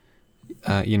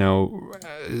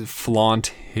 flaunt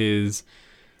his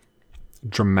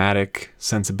dramatic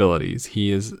sensibilities.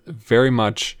 He is very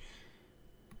much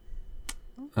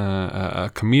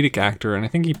a comedic actor, and I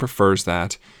think he prefers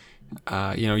that.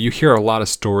 You hear a lot of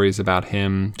stories about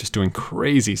him just doing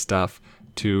crazy stuff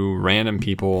to random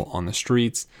people on the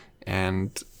streets,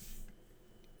 and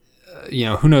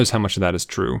who knows how much of that is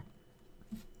true,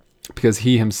 because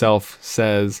he himself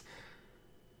says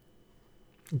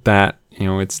that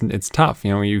it's tough.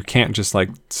 You can't just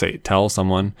tell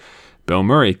someone Bill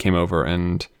Murray came over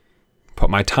and put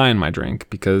my tie in my drink,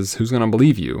 because who's gonna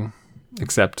believe you?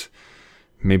 Except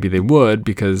maybe they would,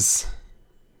 because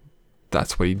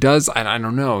that's what he does. I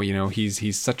don't know.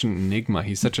 He's such an enigma.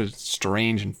 He's such a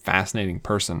strange and fascinating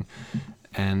person,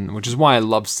 and which is why I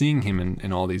love seeing him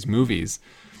in all these movies.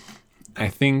 I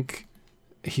think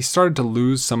he started to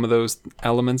lose some of those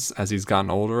elements as he's gotten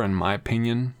older, in my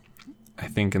opinion. I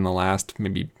think in the last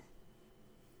maybe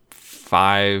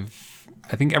 5,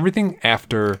 I think everything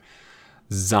after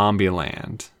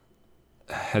Zombieland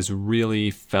he's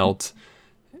really felt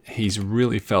his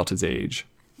age.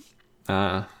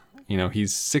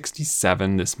 He's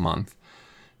 67 this month,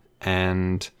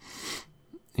 and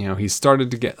he's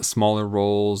started to get smaller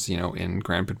roles, in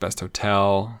Grand Budapest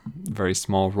Hotel, very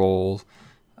small role,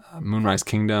 Moonrise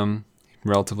Kingdom,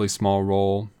 relatively small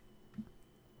role,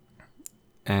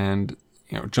 and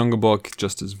Jungle Book,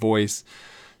 just his voice.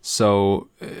 So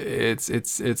it's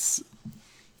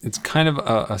kind of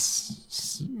a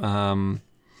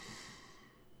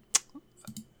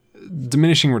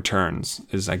diminishing returns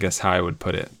is, I guess, how I would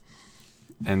put it.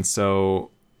 And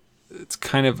so it's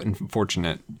kind of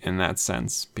unfortunate in that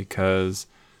sense, because,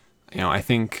 I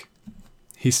think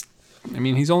he's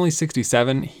only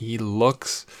 67. He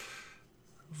looks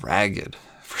ragged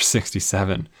for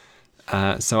 67.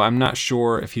 So I'm not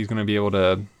sure if he's going to be able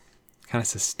to kind of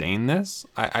sustain this.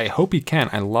 I hope he can.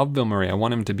 I love Bill Murray. I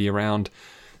want him to be around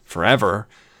forever,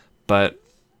 but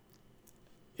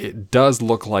it does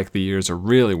look like the years are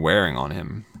really wearing on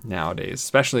him nowadays,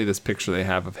 especially this picture they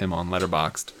have of him on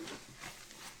Letterboxd.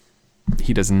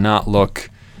 He does not look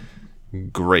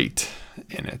great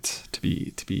in it, to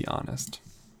be honest.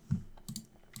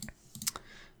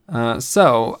 Looking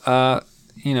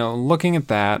at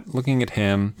that, looking at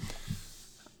him,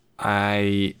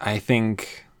 I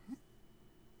think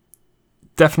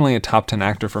definitely a top 10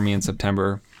 actor for me in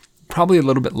September. Probably a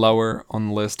little bit lower on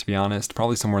the list, to be honest.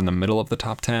 Probably somewhere in the middle of the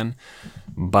top 10.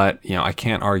 But, I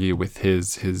can't argue with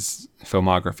his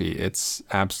filmography. It's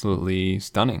absolutely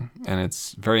stunning, and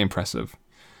it's very impressive.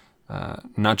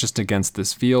 Not just against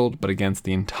this field, but against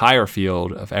the entire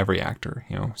field of every actor.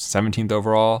 17th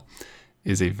overall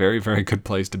is a very, very good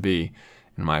place to be,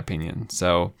 in my opinion.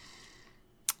 So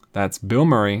that's Bill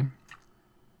Murray,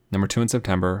 number 2 in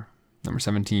September, number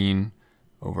 17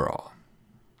 overall.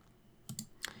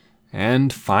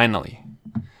 And finally,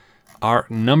 our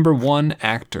number 1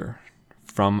 actor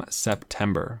from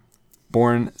September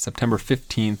born September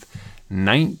 15th,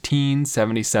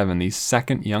 1977, the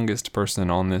second youngest person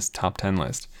on this top 10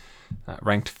 list.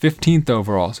 Ranked 15th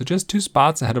overall, so just 2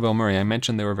 spots ahead of Bill Murray. I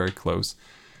mentioned they were very close,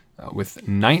 with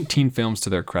 19 films to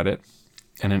their credit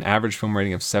and an average film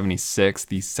rating of 76,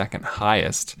 the second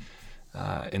highest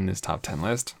in this top 10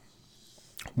 list,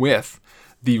 with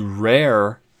the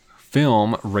rare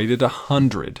film rated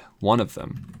 100, one of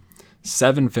them.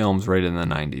 7 films rated in the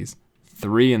 90s,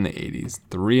 3 in the 80s,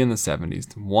 3 in the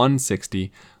 70s,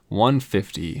 160,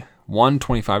 150,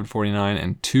 125 to 49,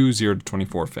 and 2 0 to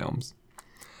 24 films.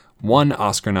 1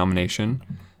 Oscar nomination,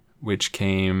 which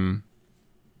came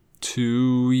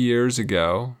 2 years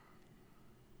ago.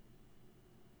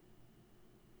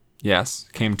 Yes,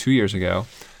 came 2 years ago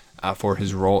for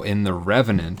his role in The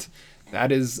Revenant.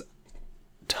 That is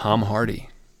Tom Hardy.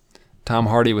 Tom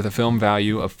Hardy with a film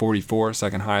value of 44,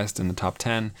 second highest in the top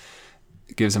 10,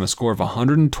 gives him a score of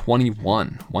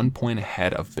 121, 1 point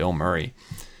ahead of Bill Murray.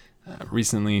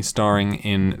 Recently starring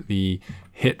in the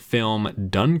hit film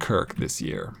Dunkirk this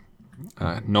year.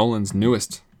 Nolan's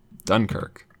newest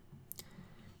Dunkirk,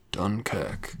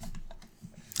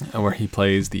 where he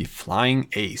plays the flying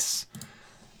ace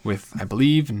with, I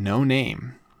believe, no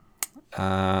name.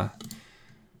 Tom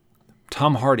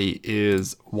Hardy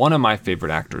is one of my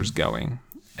favorite actors going,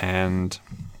 and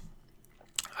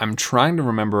I'm trying to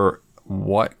remember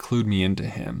what clued me into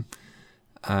him.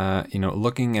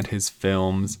 Looking at his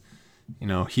films,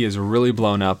 he has really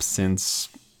blown up since,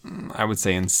 I would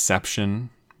say, Inception,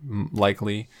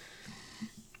 likely.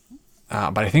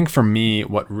 But I think for me,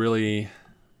 what really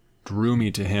drew me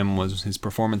to him was his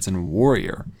performance in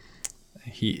Warrior.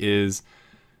 He is,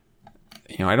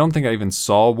 I don't think I even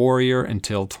saw Warrior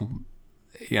until,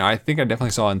 I think I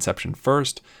definitely saw Inception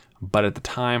first, but at the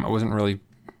time I wasn't really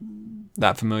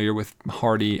that familiar with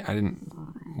Hardy. I didn't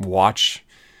watch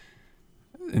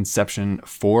Inception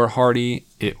for Hardy.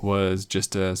 It was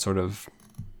just a sort of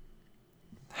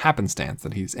happenstance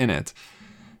that he's in it.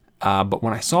 But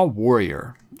when I saw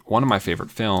Warrior, one of my favorite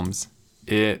films,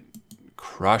 it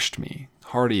crushed me.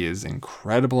 Hardy is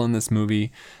incredible in this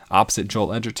movie. Opposite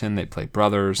Joel Edgerton, they play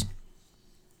brothers.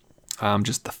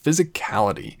 Just the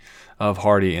physicality of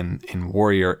Hardy in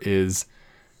Warrior is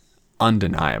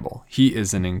undeniable. He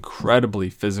is an incredibly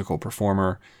physical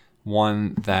performer,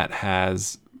 one that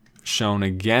has shown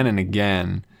again and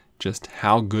again just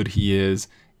how good he is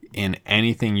in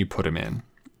anything you put him in.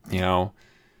 A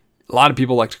lot of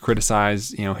people like to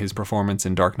criticize, his performance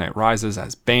in Dark Knight Rises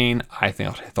as Bane. I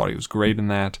thought he was great in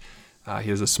that. He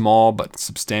has a small but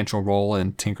substantial role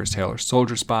in Tinker Tailor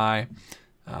Soldier Spy.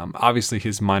 Obviously,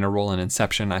 his minor role in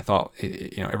Inception, I thought,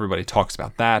 everybody talks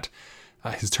about that.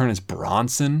 His turn as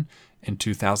Bronson in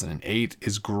 2008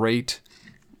 is great.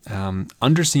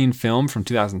 Underseen film from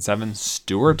 2007,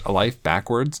 Stuart, A Life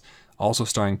Backwards, also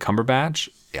starring Cumberbatch.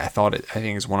 I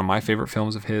think it's one of my favorite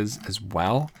films of his as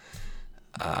well.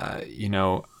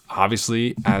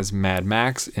 Obviously as Mad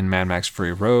Max in Mad Max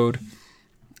Fury Road,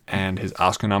 and his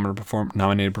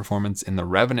Oscar-nominated performance in The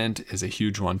Revenant is a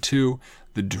huge one too.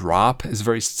 The Drop is a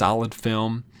very solid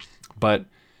film, but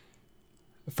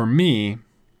for me,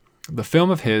 the film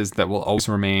of his that will always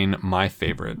remain my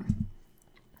favorite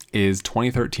is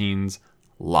 2013's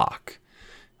Locke.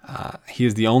 He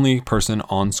is the only person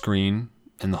on screen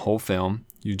in the whole film.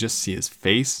 You just see his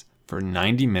face for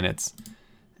 90 minutes,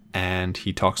 and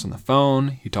he talks on the phone,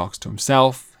 he talks to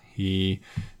himself, he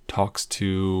talks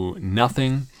to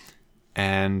nothing,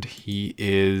 and he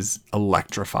is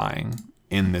electrifying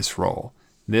in this role.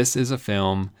 This is a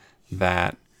film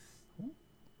that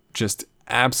just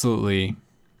absolutely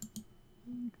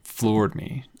floored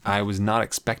me. I was not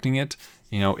expecting it.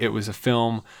 It was a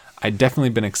film I'd definitely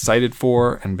been excited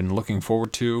for and been looking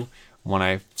forward to when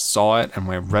I saw it and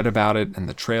when I read about it and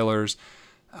the trailers.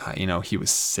 He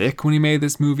was sick when he made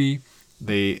this movie.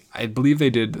 I believe they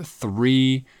did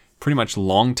 3 pretty much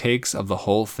long takes of the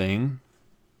whole thing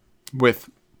with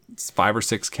 5 or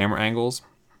 6 camera angles,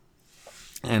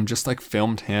 and just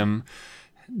filmed him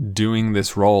doing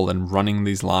this role and running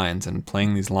these lines and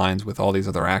playing these lines with all these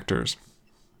other actors.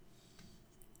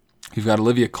 You've got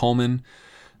Olivia Colman,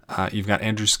 you've got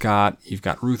Andrew Scott, you've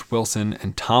got Ruth Wilson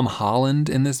and Tom Holland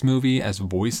in this movie as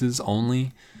voices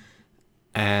only.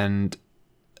 And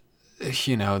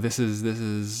this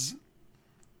is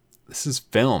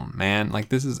film, man.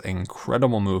 This is an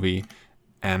incredible movie,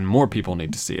 and more people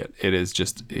need to see it.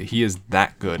 He is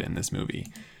that good in this movie.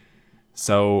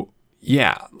 So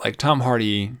yeah, Tom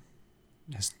Hardy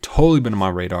has totally been on my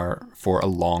radar for a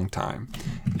long time.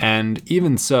 And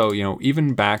even so,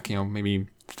 even back, maybe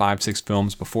 5-6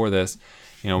 films before this,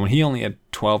 when he only had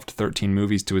 12 to 13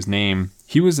 movies to his name,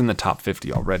 he was in the top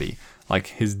 50 already. Like,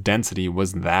 his density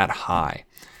was that high.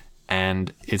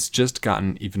 And it's just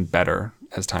gotten even better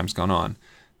as time's gone on.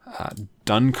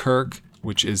 Dunkirk,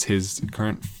 which is his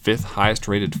current 5th highest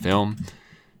rated film,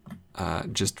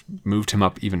 just moved him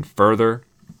up even further.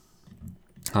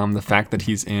 The fact that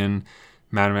he's in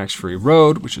Mad Max Fury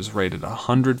Road, which is rated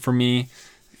 100 for me,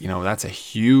 that's a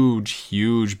huge,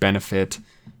 huge benefit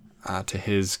to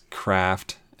his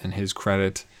craft and his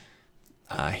credit.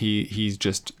 He's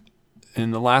just,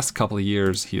 in the last couple of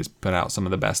years, he has put out some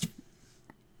of the best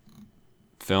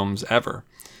films ever.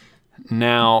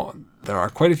 Now, there are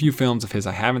quite a few films of his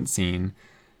I haven't seen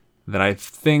that I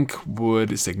think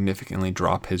would significantly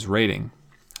drop his rating.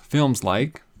 Films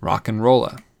like Rock and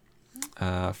Rolla,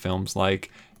 films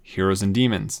like Heroes and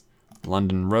Demons,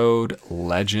 London Road,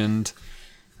 Legend.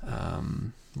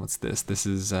 What's this? This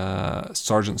is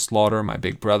Sergeant Slaughter, My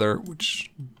Big Brother,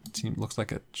 which looks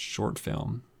like a short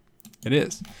film. It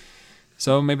is.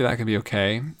 So maybe that could be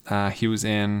okay. He was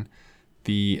in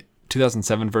the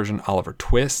 2007 version Oliver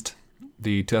Twist.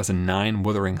 The 2009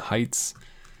 Wuthering Heights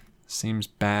seems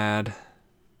bad.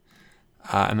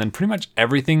 And then pretty much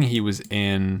everything he was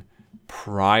in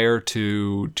prior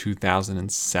to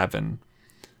 2007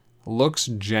 looks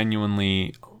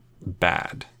genuinely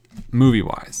bad,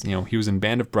 movie-wise. He was in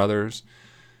Band of Brothers,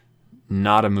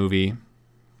 not a movie,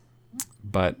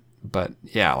 but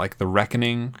yeah, like The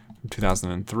Reckoning,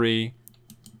 2003,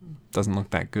 doesn't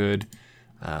look that good.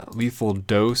 Lethal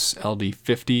Dose,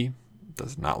 LD50,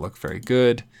 does not look very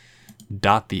good.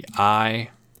 Dot the I,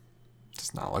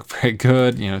 does not look very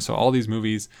good. So all these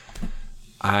movies,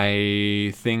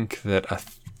 I think that a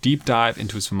deep dive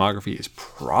into his filmography is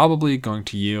probably going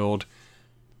to yield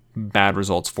bad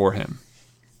results for him.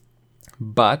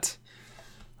 But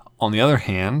on the other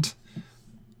hand,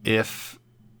 as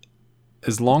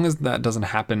long as that doesn't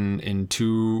happen in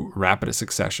too rapid a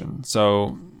succession,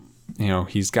 so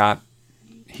he's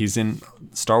in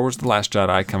Star Wars The Last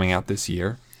Jedi coming out this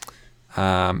year.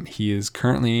 He is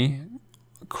currently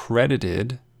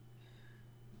credited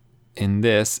in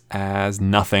this as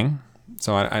nothing,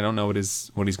 so I don't know what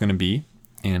he's going to be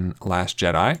in Last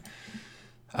Jedi.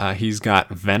 He's got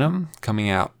Venom coming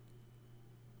out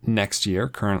next year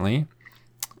currently.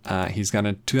 He's got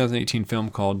a 2018 film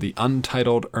called The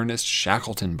Untitled Ernest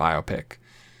Shackleton Biopic,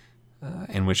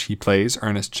 in which he plays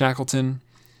Ernest Shackleton.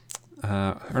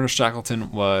 Ernest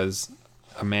Shackleton was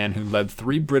a man who led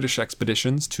 3 British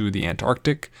expeditions to the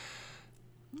Antarctic.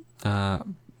 He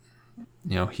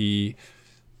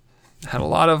had a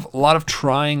lot of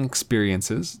trying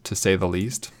experiences, to say the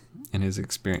least, in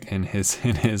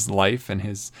his life and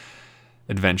his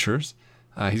adventures.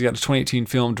 He's got a 2018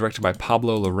 film directed by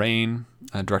Pablo Larraín,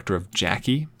 director of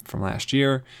Jackie from last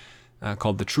year,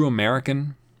 called The True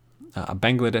American. A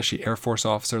Bangladeshi Air Force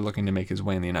officer looking to make his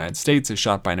way in the United States is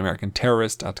shot by an American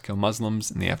terrorist out to kill Muslims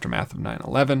in the aftermath of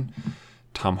 9/11.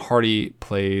 Tom Hardy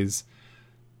plays,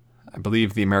 I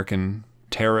believe, the American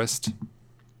terrorist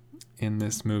in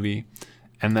this movie.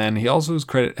 And then he's also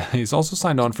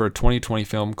signed on for a 2020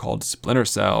 film called Splinter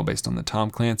Cell, based on the Tom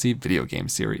Clancy video game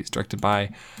series, directed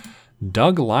by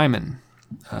Doug Liman,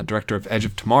 director of Edge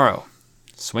of Tomorrow,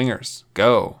 Swingers,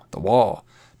 Go, The Wall,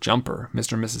 Jumper,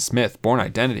 Mr. and Mrs. Smith, Born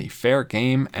Identity, Fair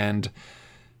Game, and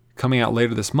coming out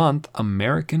later this month,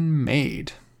 American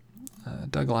Made.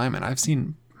 Doug Liman, I've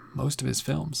seen most of his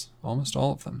films, almost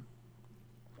all of them.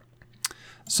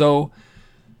 So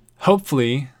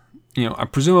hopefully,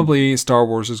 presumably Star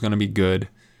Wars is going to be good.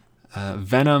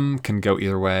 Venom can go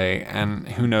either way, and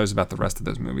who knows about the rest of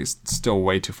those movies. It's still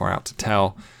way too far out to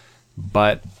tell.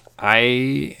 But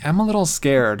I am a little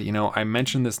scared. I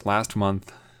mentioned this last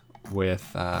month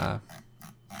with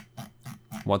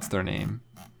what's their name?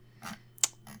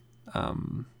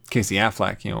 Casey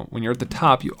Affleck. When you're at the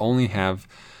top, you only have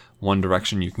one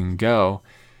direction you can go.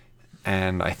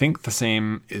 And I think the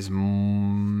same is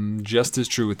just as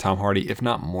true with Tom Hardy, if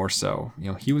not more so.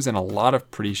 He was in a lot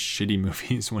of pretty shitty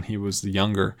movies when he was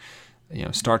younger.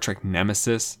 Star Trek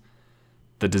Nemesis,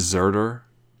 The Deserter.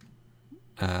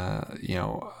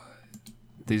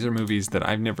 These are movies that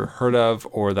I've never heard of,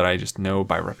 or that I just know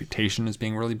by reputation as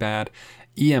being really bad.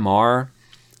 EMR,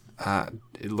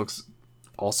 it looks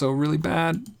also really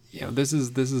bad. This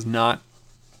is not,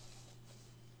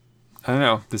 I don't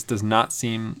know, this does not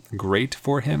seem great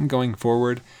for him going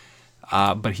forward.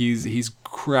 But he's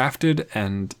crafted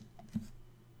and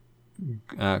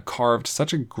carved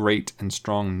such a great and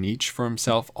strong niche for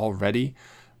himself already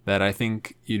that I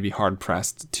think you'd be hard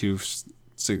pressed to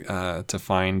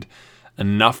find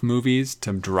enough movies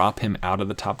to drop him out of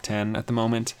the top 10 at the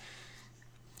moment,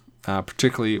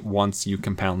 particularly once you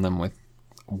compound them with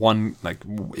one, like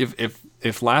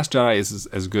if Last Jedi is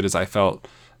as good as I felt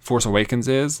Force Awakens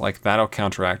is, like that'll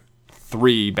counteract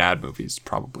 3 bad movies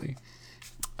probably.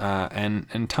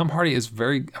 And Tom Hardy is a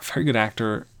very good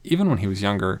actor, even when he was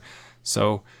younger.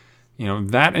 So,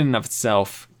 that in and of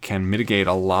itself can mitigate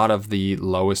a lot of the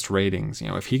lowest ratings.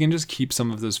 If he can just keep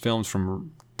some of those films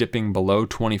from dipping below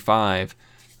 25,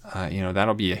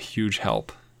 that'll be a huge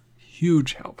help.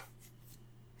 Huge help.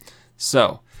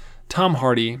 So, Tom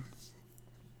Hardy,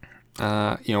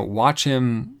 watch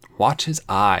his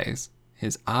eyes.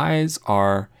 His eyes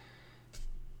are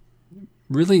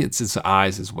really, it's his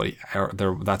eyes is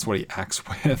that's what he acts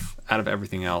with out of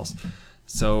everything else.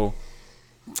 So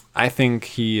I think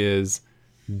he is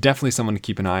definitely someone to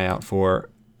keep an eye out for.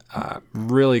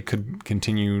 Really could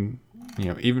continue,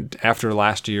 even after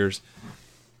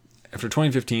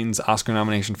 2015's Oscar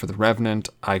nomination for The Revenant,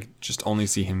 I just only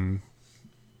see him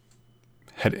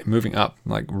moving up,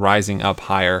 like rising up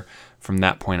higher from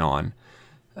that point on.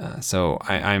 So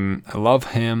I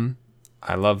love him.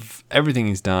 I love everything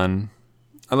he's done.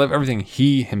 I love everything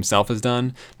he himself has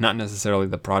done, not necessarily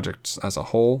the project as a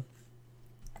whole.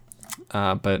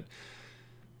 But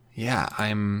yeah,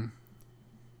 I'm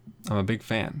a big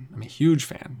fan. I'm a huge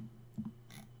fan.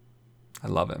 I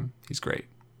love him. He's great.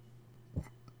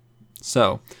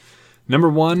 So, number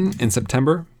 1 in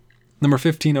September, number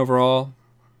 15 overall,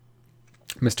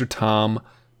 Mr. Tom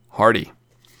Hardy.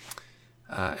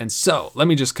 And so, let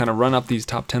me just kind of run up this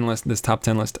top 10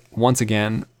 list once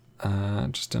again,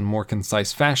 just in more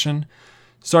concise fashion.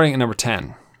 Starting at number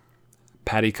 10,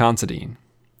 Patty Considine,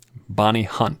 Bonnie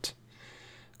Hunt,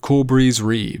 Cool Breeze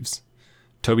Reeves,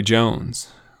 Toby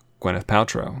Jones, Gwyneth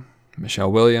Paltrow,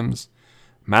 Michelle Williams,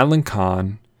 Madeline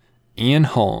Kahn, Ian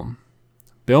Holm,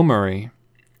 Bill Murray,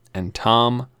 and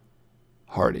Tom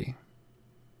Hardy.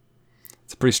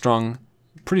 It's a pretty strong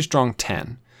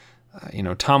 10.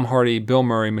 Tom Hardy, Bill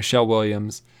Murray, Michelle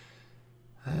Williams,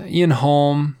 Ian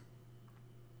Holm,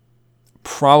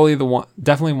 probably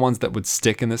definitely ones that would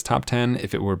stick in this top 10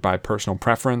 if it were by personal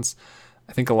preference.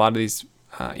 I think a lot of these,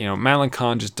 Madeline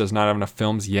Kahn just does not have enough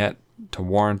films yet to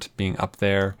warrant being up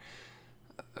there.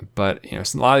 But, a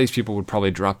lot of these people would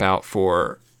probably drop out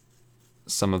for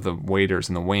some of the waiters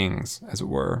in the wings, as it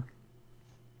were.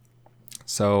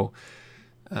 So,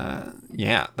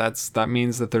 that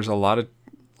means that there's a lot of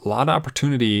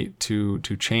opportunity to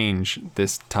change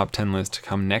this top 10 list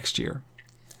come next year.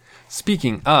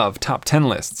 Speaking of top 10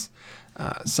 lists,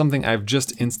 something I've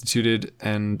just instituted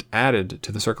and added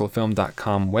to the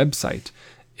circleoffilm.com website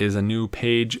is a new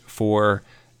page for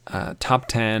top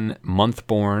 10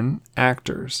 month-born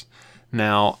actors.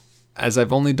 Now, as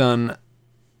I've only done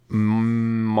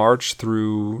March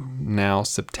through now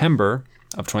September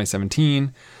of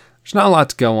 2017, there's not a lot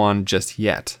to go on just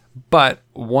yet. But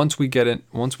once we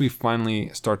finally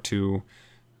start to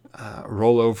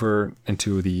roll over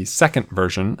into the second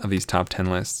version of these top 10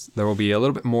 lists, there will be a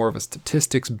little bit more of a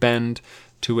statistics bend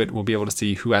to it. We'll be able to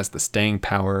see who has the staying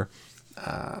power.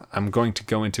 I'm going to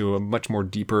go into a much more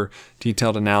deeper,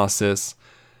 detailed analysis,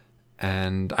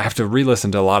 and I have to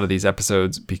re-listen to a lot of these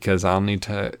episodes because I'll need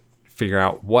to figure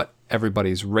out what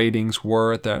everybody's ratings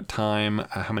were at that time,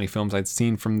 how many films I'd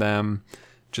seen from them,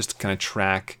 just to kind of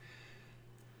track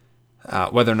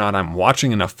whether or not I'm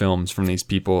watching enough films from these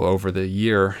people over the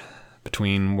year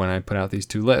between when I put out these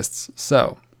two lists.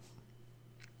 So,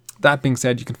 that being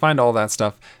said, you can find all that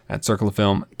stuff at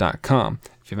circleoffilm.com.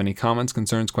 If you have any comments,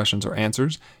 concerns, questions, or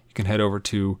answers, you can head over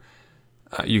to,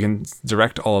 you can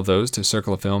direct all of those to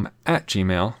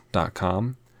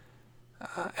circleoffilm@gmail.com.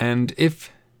 And if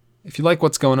you like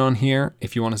what's going on here,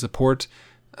 if you want to support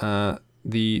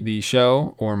the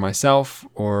show or myself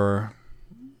or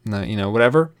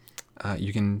whatever,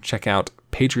 you can check out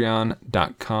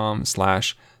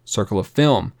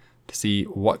patreon.com/circleoffilm to see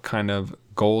what kind of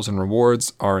goals and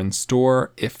rewards are in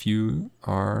store if you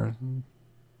are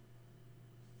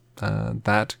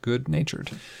that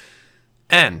good-natured.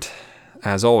 And,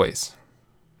 as always,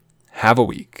 have a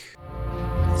week.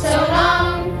 So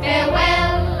long,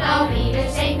 farewell, I'll be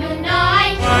to say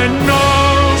goodnight. I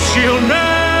know she'll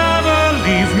never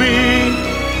leave me,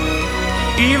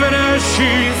 even as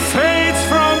she fades.